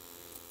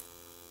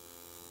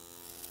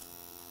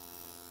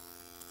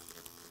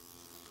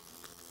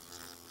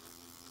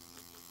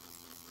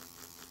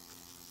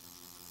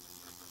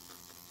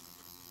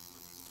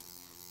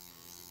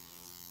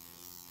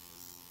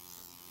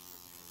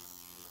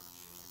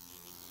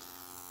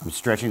 I'm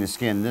stretching the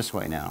skin this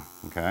way now,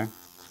 okay?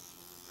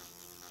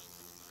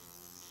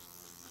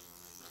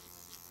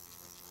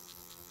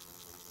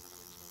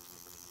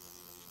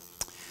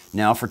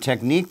 Now for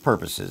technique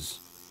purposes,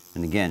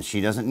 and again, she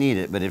doesn't need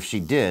it, but if she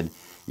did,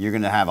 you're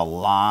going to have a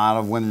lot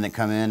of women that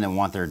come in and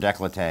want their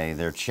décolleté,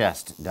 their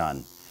chest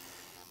done.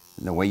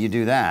 And the way you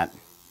do that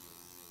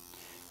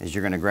is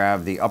you're going to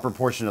grab the upper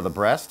portion of the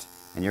breast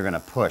and you're going to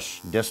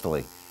push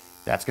distally.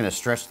 That's going to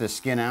stretch the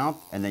skin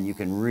out, and then you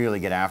can really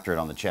get after it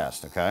on the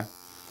chest, okay?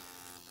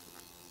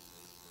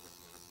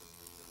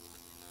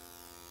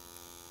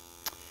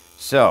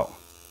 So,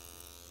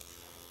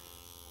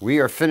 we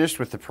are finished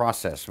with the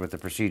process, with the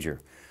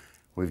procedure.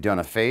 We've done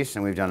a face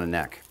and we've done a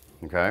neck,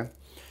 okay?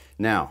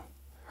 Now,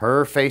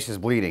 her face is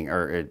bleeding,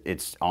 or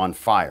it's on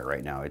fire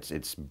right now.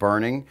 It's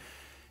burning,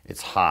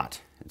 it's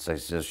hot. It's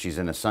as if she's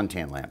in a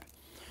suntan lamp.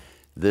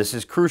 This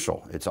is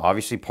crucial. It's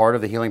obviously part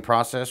of the healing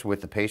process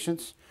with the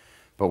patients,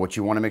 but what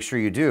you want to make sure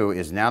you do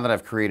is, now that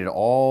I've created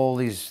all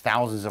these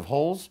thousands of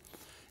holes,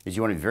 is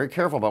you want to be very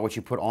careful about what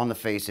you put on the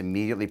face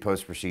immediately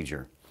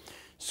post-procedure.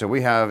 So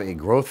we have a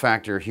growth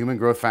factor, human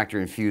growth factor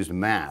infused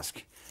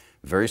mask,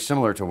 very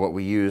similar to what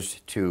we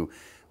used to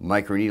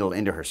microneedle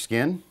into her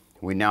skin.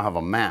 We now have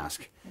a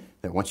mask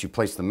that once you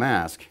place the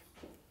mask,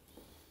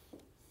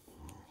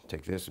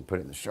 take this and put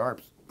it in the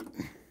sharps.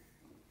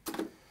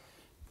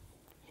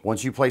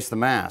 Once you place the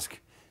mask,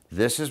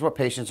 this is what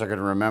patients are going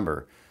to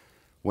remember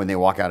when they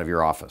walk out of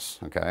your office,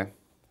 okay?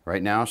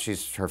 Right now,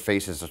 her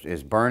face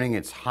is burning,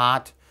 it's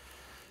hot.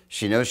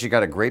 She knows she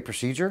got a great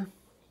procedure.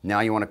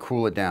 Now you want to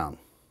cool it down.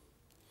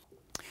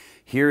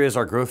 Here is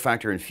our growth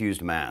factor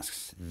infused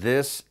masks.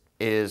 This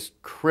is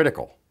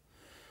critical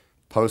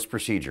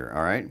post-procedure,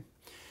 all right?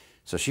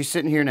 So she's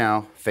sitting here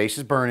now, face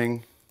is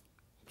burning,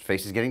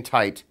 face is getting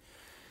tight.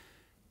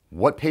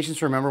 What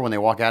patients remember when they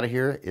walk out of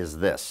here is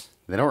this.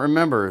 They don't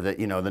remember that,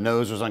 you know, the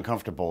nose was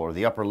uncomfortable or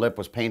the upper lip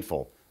was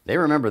painful. They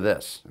remember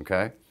this,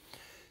 okay?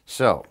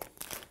 So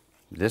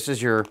this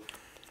is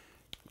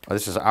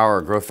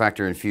our growth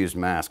factor infused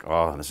mask.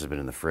 Oh, this has been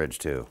in the fridge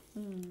too.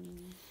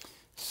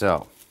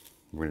 So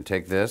we're going to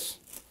take this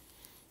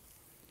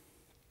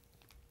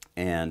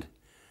and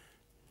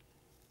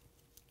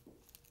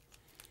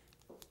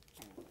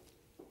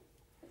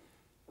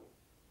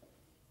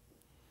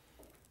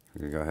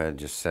we're going to go ahead and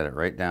just set it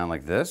right down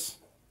like this,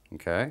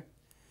 okay?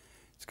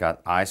 It's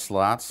got eye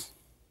slots.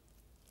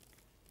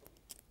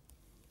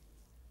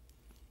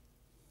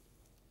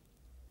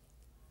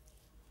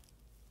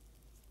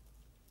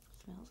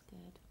 Smells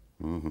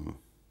good.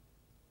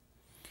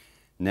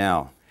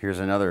 Now, here's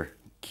another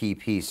key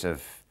piece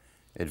of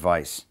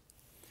advice.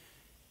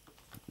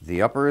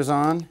 The upper is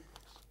on.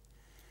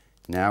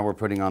 Now we're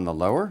putting on the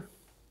lower.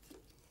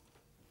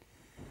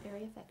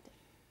 Very effective.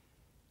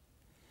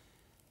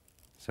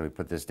 So we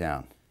put this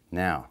down.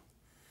 Now,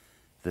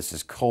 this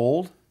is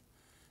cold,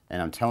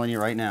 and I'm telling you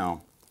right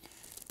now,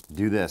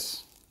 do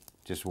this.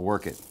 Just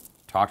work it.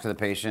 Talk to the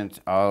patient.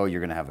 Oh, you're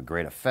going to have a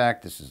great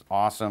effect. This is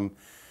awesome.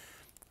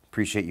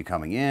 Appreciate you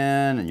coming in,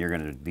 and you're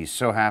going to be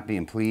so happy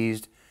and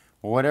pleased.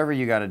 Whatever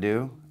you got to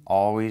do,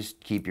 always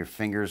keep your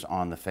fingers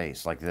on the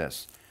face like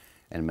this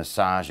and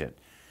massage it.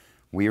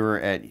 We were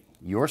at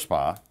your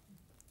spa,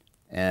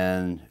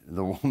 and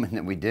the woman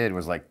that we did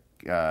was like,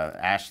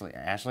 Ashley,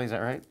 is that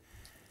right?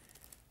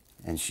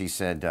 And she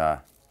said,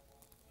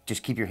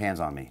 just keep your hands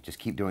on me. Just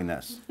keep doing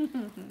this.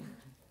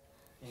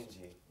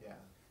 Angie, yeah.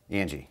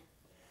 Angie.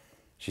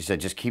 She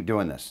said, just keep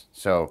doing this.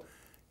 So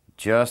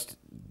just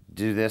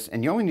do this.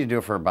 And you only need to do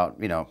it for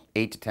about,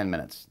 8 to 10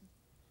 minutes.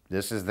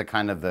 This is the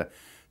kind of the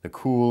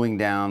cooling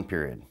down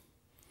period.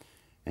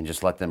 And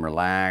just let them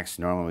relax.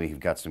 Normally we've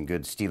got some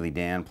good Steely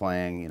Dan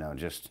playing,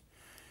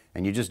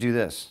 and you just do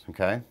this,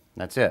 okay?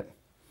 That's it.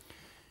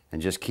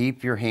 And just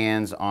keep your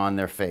hands on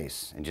their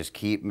face and just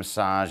keep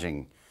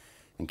massaging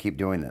and keep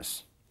doing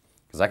this.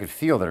 Because I could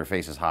feel that her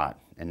face is hot.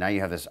 And now you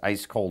have this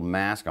ice cold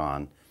mask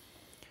on.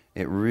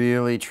 It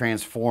really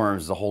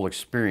transforms the whole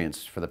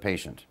experience for the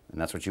patient. And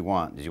that's what you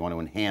want, is you want to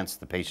enhance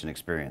the patient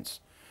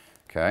experience,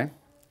 okay?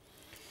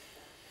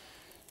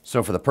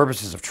 So for the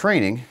purposes of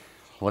training,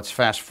 let's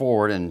fast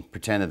forward and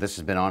pretend that this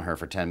has been on her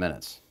for 10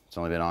 minutes. It's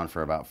only been on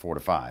for about 4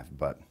 to 5,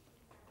 but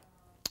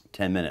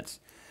 10 minutes.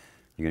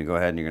 You're going to go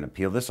ahead and you're going to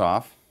peel this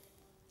off.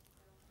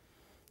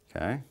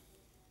 Okay.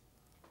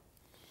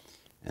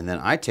 And then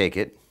I take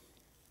it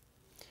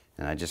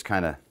and I just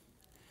kind of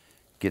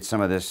get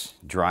some of this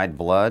dried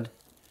blood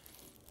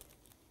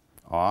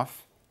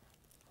off.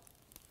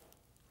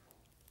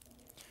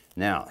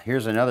 Now,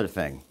 here's another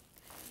thing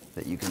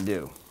that you can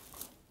do.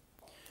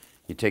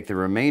 You take the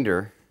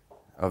remainder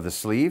of the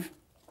sleeve,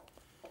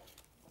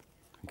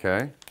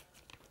 okay,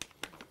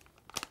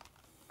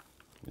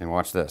 and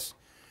watch this.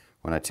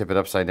 When I tip it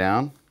upside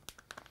down,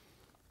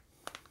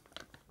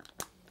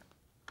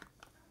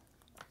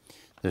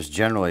 there's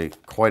generally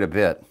quite a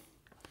bit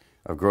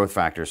of growth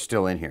factor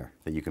still in here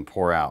that you can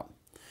pour out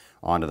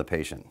onto the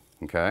patient,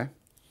 okay?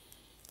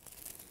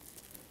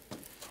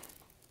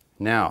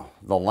 Now,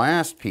 the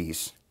last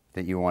piece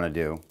that you want to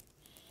do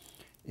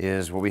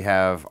is what we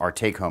have, our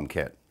take-home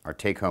kit, our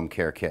take-home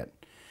care kit.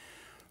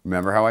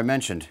 Remember how I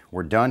mentioned,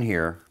 we're done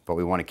here, but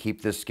we want to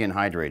keep this skin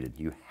hydrated.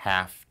 You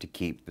have to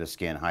keep the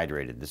skin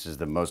hydrated. This is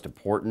the most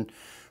important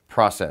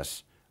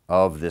process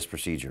of this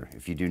procedure.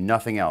 If you do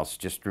nothing else,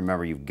 just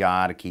remember you've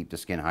got to keep the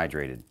skin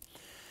hydrated.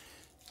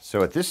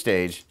 So at this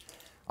stage,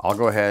 I'll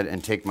go ahead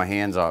and take my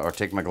hands off, or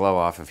take my glove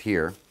off of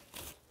here,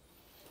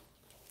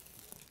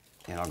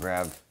 and I'll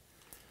grab,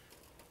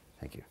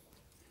 thank you.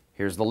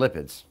 Here's the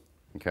lipids,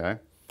 okay?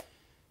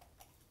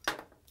 I'm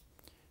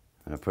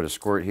going to put a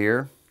squirt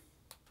here.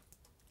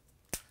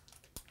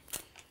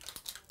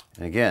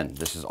 And again,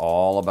 this is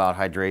all about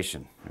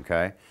hydration,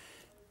 okay?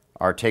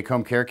 Our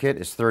take-home care kit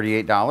is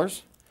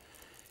 $38.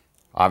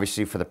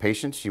 Obviously, for the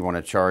patients, you want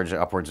to charge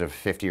upwards of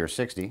 $50 or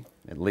 $60,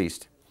 at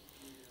least,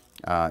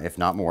 if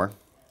not more.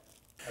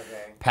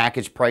 Okay.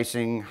 Package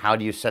pricing, how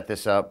do you set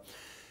this up?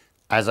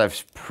 As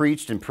I've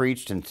preached,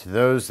 and to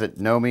those that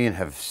know me and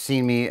have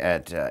seen me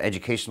at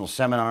educational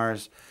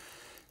seminars,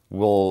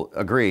 will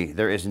agree,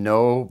 there is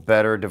no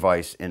better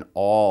device in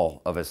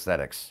all of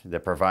aesthetics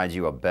that provides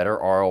you a better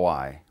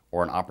ROI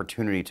or an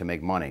opportunity to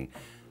make money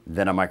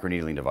than a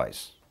microneedling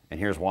device. And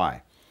here's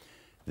why.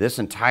 This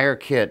entire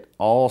kit,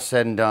 all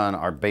said and done,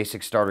 our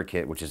basic starter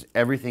kit, which is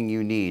everything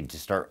you need to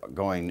start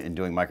going and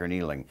doing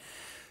microneedling,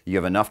 you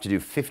have enough to do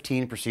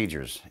 15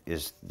 procedures.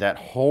 That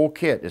whole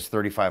kit is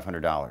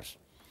 $3,500.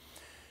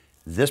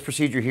 This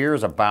procedure here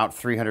is about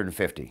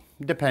 $350,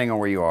 depending on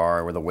where you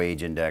are, with a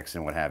wage index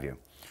and what have you.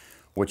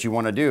 What you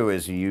want to do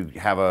is you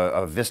have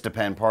a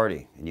VistaPen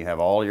party, and you have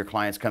all your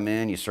clients come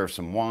in, you serve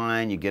some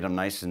wine, you get them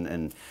nice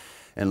and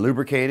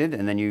lubricated,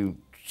 and then you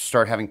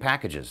start having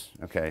packages.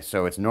 Okay,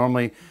 so it's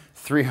normally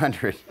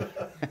 $300.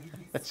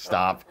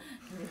 Stop.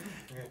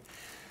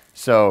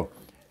 So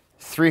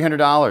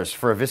 $300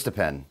 for a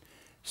VistaPen.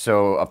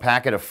 So a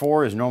packet of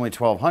 4 is normally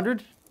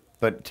 $1,200,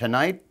 but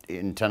tonight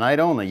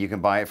only, you can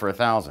buy it for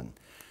 $1,000.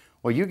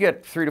 Well, you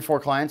get 3 to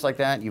 4 clients like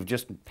that, you've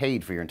just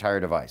paid for your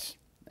entire device,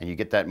 and you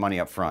get that money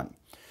up front.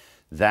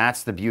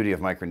 That's the beauty of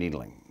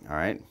microneedling, all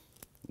right?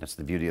 That's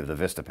the beauty of the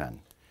VistaPen.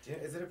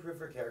 Is it approved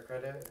for care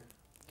credit?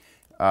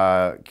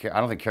 I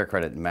don't think care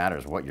credit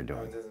matters what you're Oh,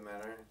 doing. it doesn't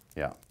matter?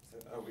 Yeah. So,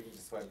 oh, we can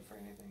just swipe it for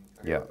anything.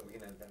 Okay, Yeah. We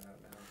can edit that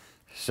out now.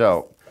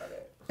 So, Got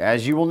it.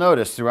 as you will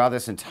notice throughout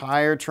this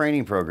entire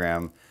training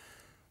program,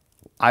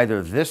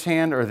 either this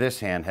hand or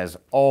this hand has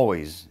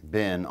always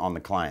been on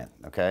the client,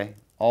 okay?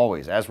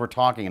 Always. As we're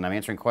talking and I'm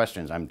answering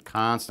questions, I'm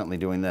constantly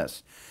doing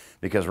this.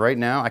 Because right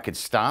now I could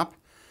stop,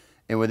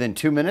 and within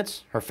 2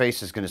 minutes, her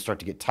face is going to start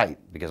to get tight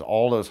because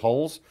all those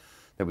holes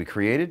that we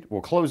created will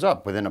close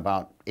up within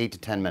about 8 to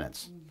 10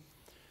 minutes.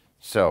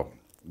 So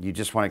you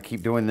just want to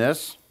keep doing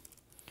this.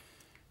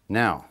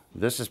 Now,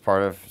 this is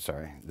part of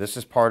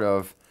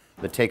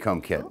the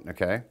take-home kit,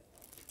 okay?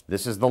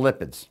 This is the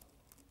lipids.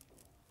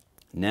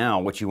 Now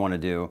what you want to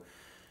do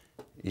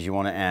is you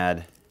want to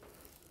add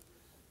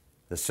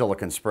the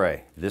silicone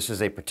spray. This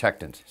is a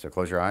protectant, so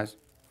close your eyes.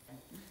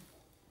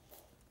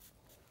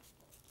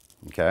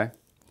 Okay,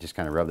 just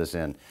kind of rub this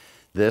in.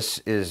 This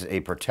is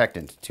a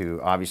protectant to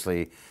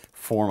obviously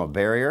form a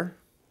barrier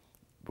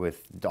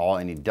with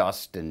any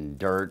dust and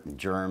dirt and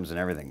germs and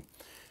everything.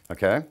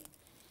 Okay,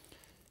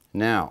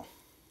 now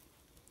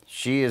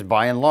she is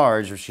by and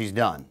large, she's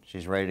done.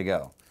 She's ready to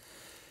go.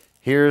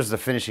 Here's the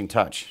finishing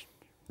touch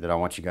that I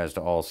want you guys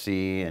to all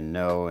see and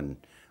know and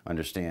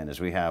understand, is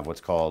we have what's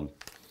called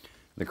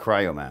the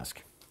cryo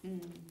mask.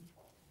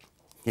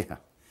 Yeah.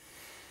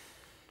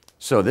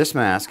 So this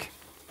mask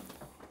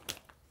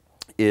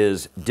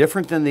is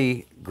different than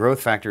the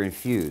growth factor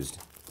infused,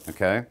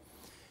 okay?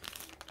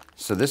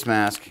 So this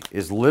mask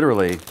is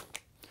literally,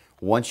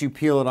 once you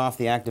peel it off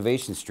the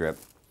activation strip,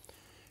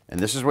 and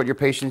this is what your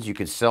patients, you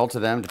could sell to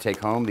them to take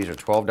home. These are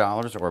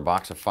 $12, or a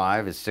box of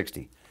 5 is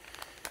 $60.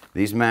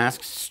 These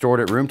masks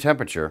stored at room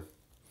temperature,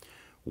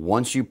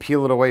 once you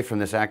peel it away from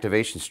this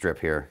activation strip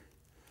here,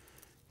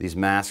 these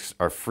masks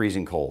are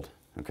freezing cold,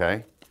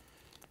 okay?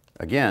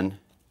 Again,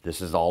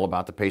 this is all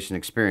about the patient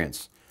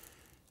experience.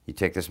 You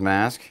take this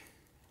mask,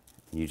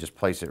 and you just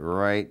place it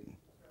right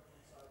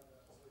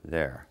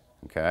there,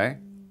 okay?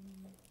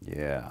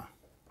 Yeah.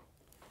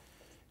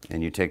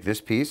 And you take this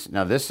piece.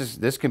 Now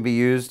this can be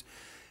used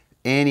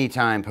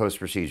anytime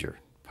post-procedure.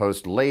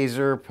 post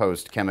laser,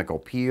 post chemical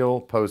peel,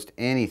 post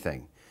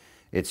anything.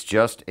 It's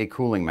just a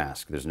cooling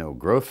mask. There's no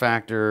growth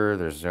factor,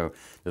 there's a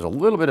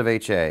little bit of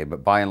HA,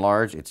 but by and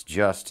large, it's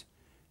just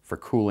for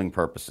cooling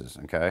purposes,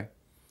 okay?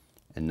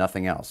 And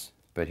nothing else.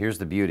 But here's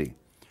the beauty.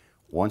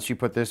 Once you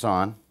put this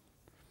on,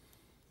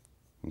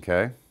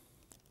 okay,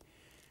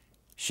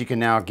 she can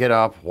now get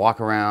up,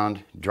 walk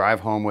around,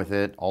 drive home with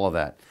it, all of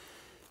that.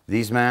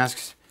 These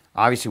masks,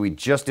 obviously we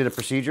just did a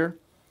procedure,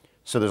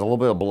 so there's a little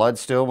bit of blood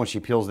still when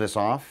she peels this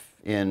off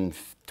in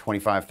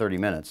 25, 30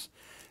 minutes.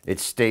 It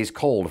stays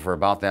cold for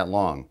about that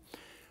long.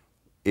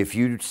 If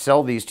you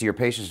sell these to your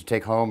patients to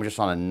take home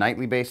just on a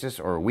nightly basis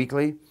or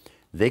weekly,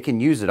 they can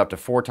use it up to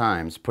 4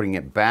 times, putting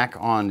it back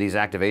on these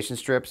activation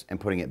strips and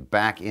putting it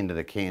back into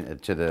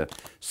the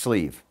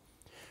sleeve.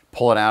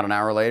 Pull it out an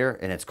hour later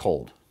and it's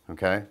cold,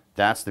 okay?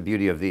 That's the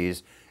beauty of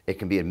these. It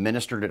can be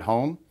administered at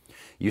home.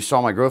 You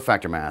saw my growth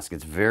factor mask.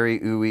 It's very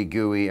ooey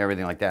gooey,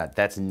 everything like that.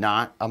 That's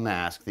not a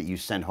mask that you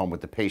send home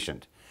with the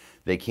patient.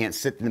 They can't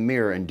sit in the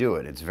mirror and do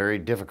it. It's very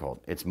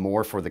difficult. It's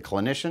more for the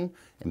clinician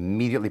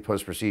immediately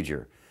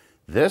post-procedure.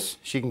 This,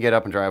 she can get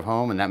up and drive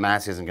home and that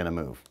mask isn't gonna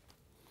move.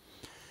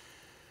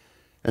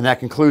 And that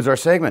concludes our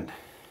segment.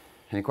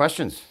 Any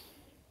questions?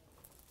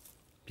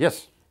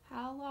 Yes?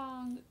 How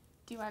long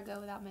do I go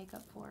without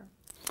makeup for?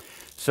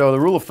 So the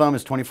rule of thumb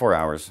is 24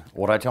 hours.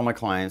 What I tell my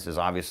clients is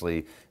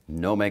obviously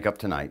no makeup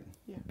tonight.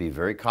 Yeah. Be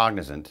very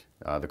cognizant.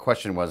 The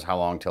question was how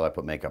long till I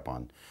put makeup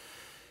on?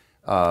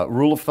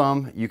 Rule of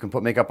thumb, you can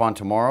put makeup on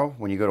tomorrow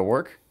when you go to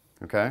work,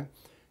 okay?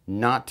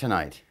 Not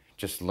tonight.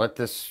 Just let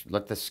the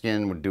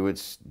skin do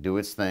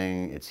its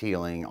thing, its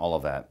healing, all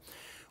of that.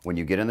 When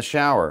you get in the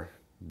shower,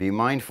 be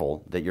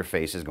mindful that your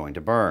face is going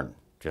to burn.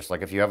 Just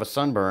like if you have a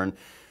sunburn,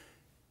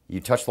 you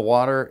touch the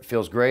water, it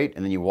feels great,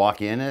 and then you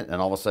walk in it, and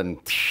all of a sudden,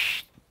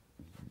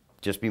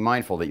 just be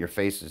mindful that your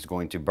face is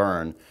going to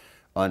burn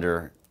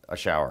under a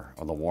shower,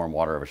 or the warm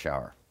water of a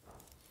shower.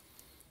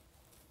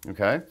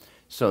 Okay?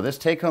 So this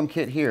take-home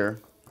kit here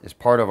is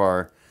part of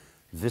our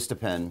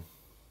VistaPen.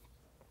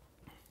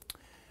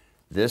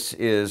 This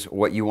is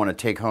what you want to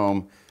take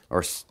home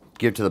or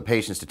give to the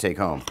patients to take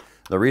home.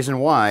 The reason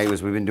why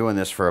is we've been doing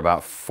this for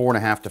about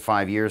 4.5 to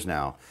 5 years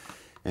now.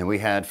 And we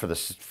had, for the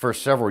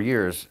first several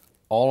years,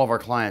 all of our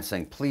clients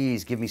saying,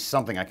 please give me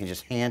something I can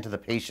just hand to the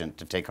patient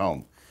to take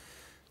home.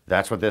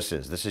 That's what this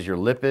is. This is your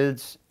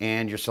lipids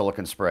and your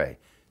silicone spray.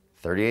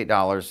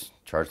 $38,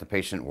 charge the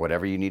patient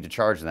whatever you need to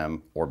charge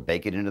them or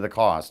bake it into the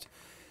cost.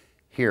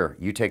 Here,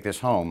 you take this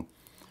home,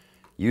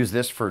 use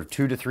this for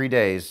 2 to 3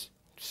 days,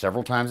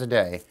 several times a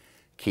day,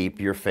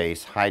 keep your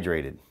face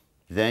hydrated.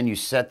 Then you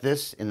set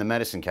this in the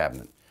medicine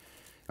cabinet,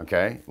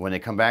 okay? When they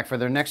come back for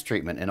their next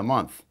treatment in a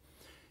month,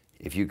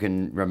 if you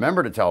can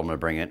remember to tell them to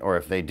bring it, or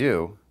if they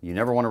do, you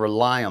never want to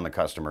rely on the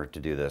customer to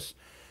do this.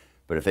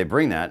 But if they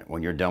bring that,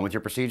 when you're done with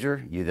your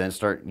procedure, you then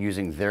start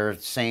using their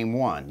same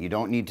one. You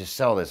don't need to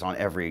sell this on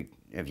every,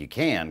 if you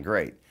can,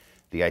 great.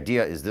 The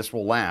idea is this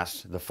will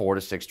last the 4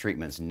 to 6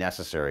 treatments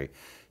necessary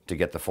to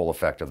get the full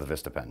effect of the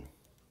VistaPen.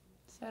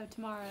 So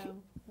tomorrow,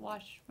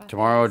 wash my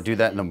Tomorrow, face. do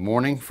that in the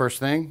morning, first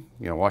thing.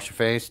 You know, wash your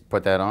face,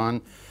 put that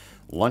on.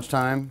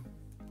 Lunchtime,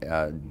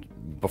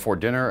 before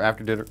dinner,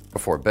 after dinner,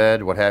 before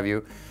bed, what have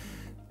you.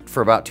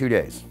 For about 2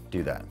 days,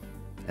 do that.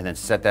 And then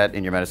set that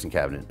in your medicine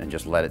cabinet and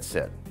just let it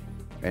sit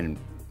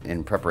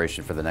in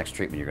preparation for the next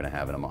treatment you're going to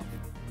have in a month.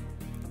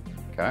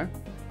 Okay?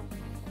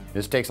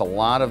 This takes a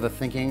lot of the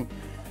thinking.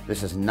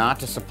 This is not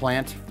to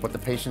supplant what the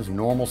patient's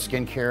normal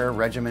skincare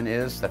regimen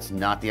is. That's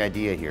not the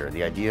idea here.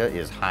 The idea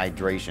is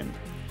hydration.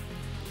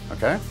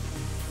 Okay?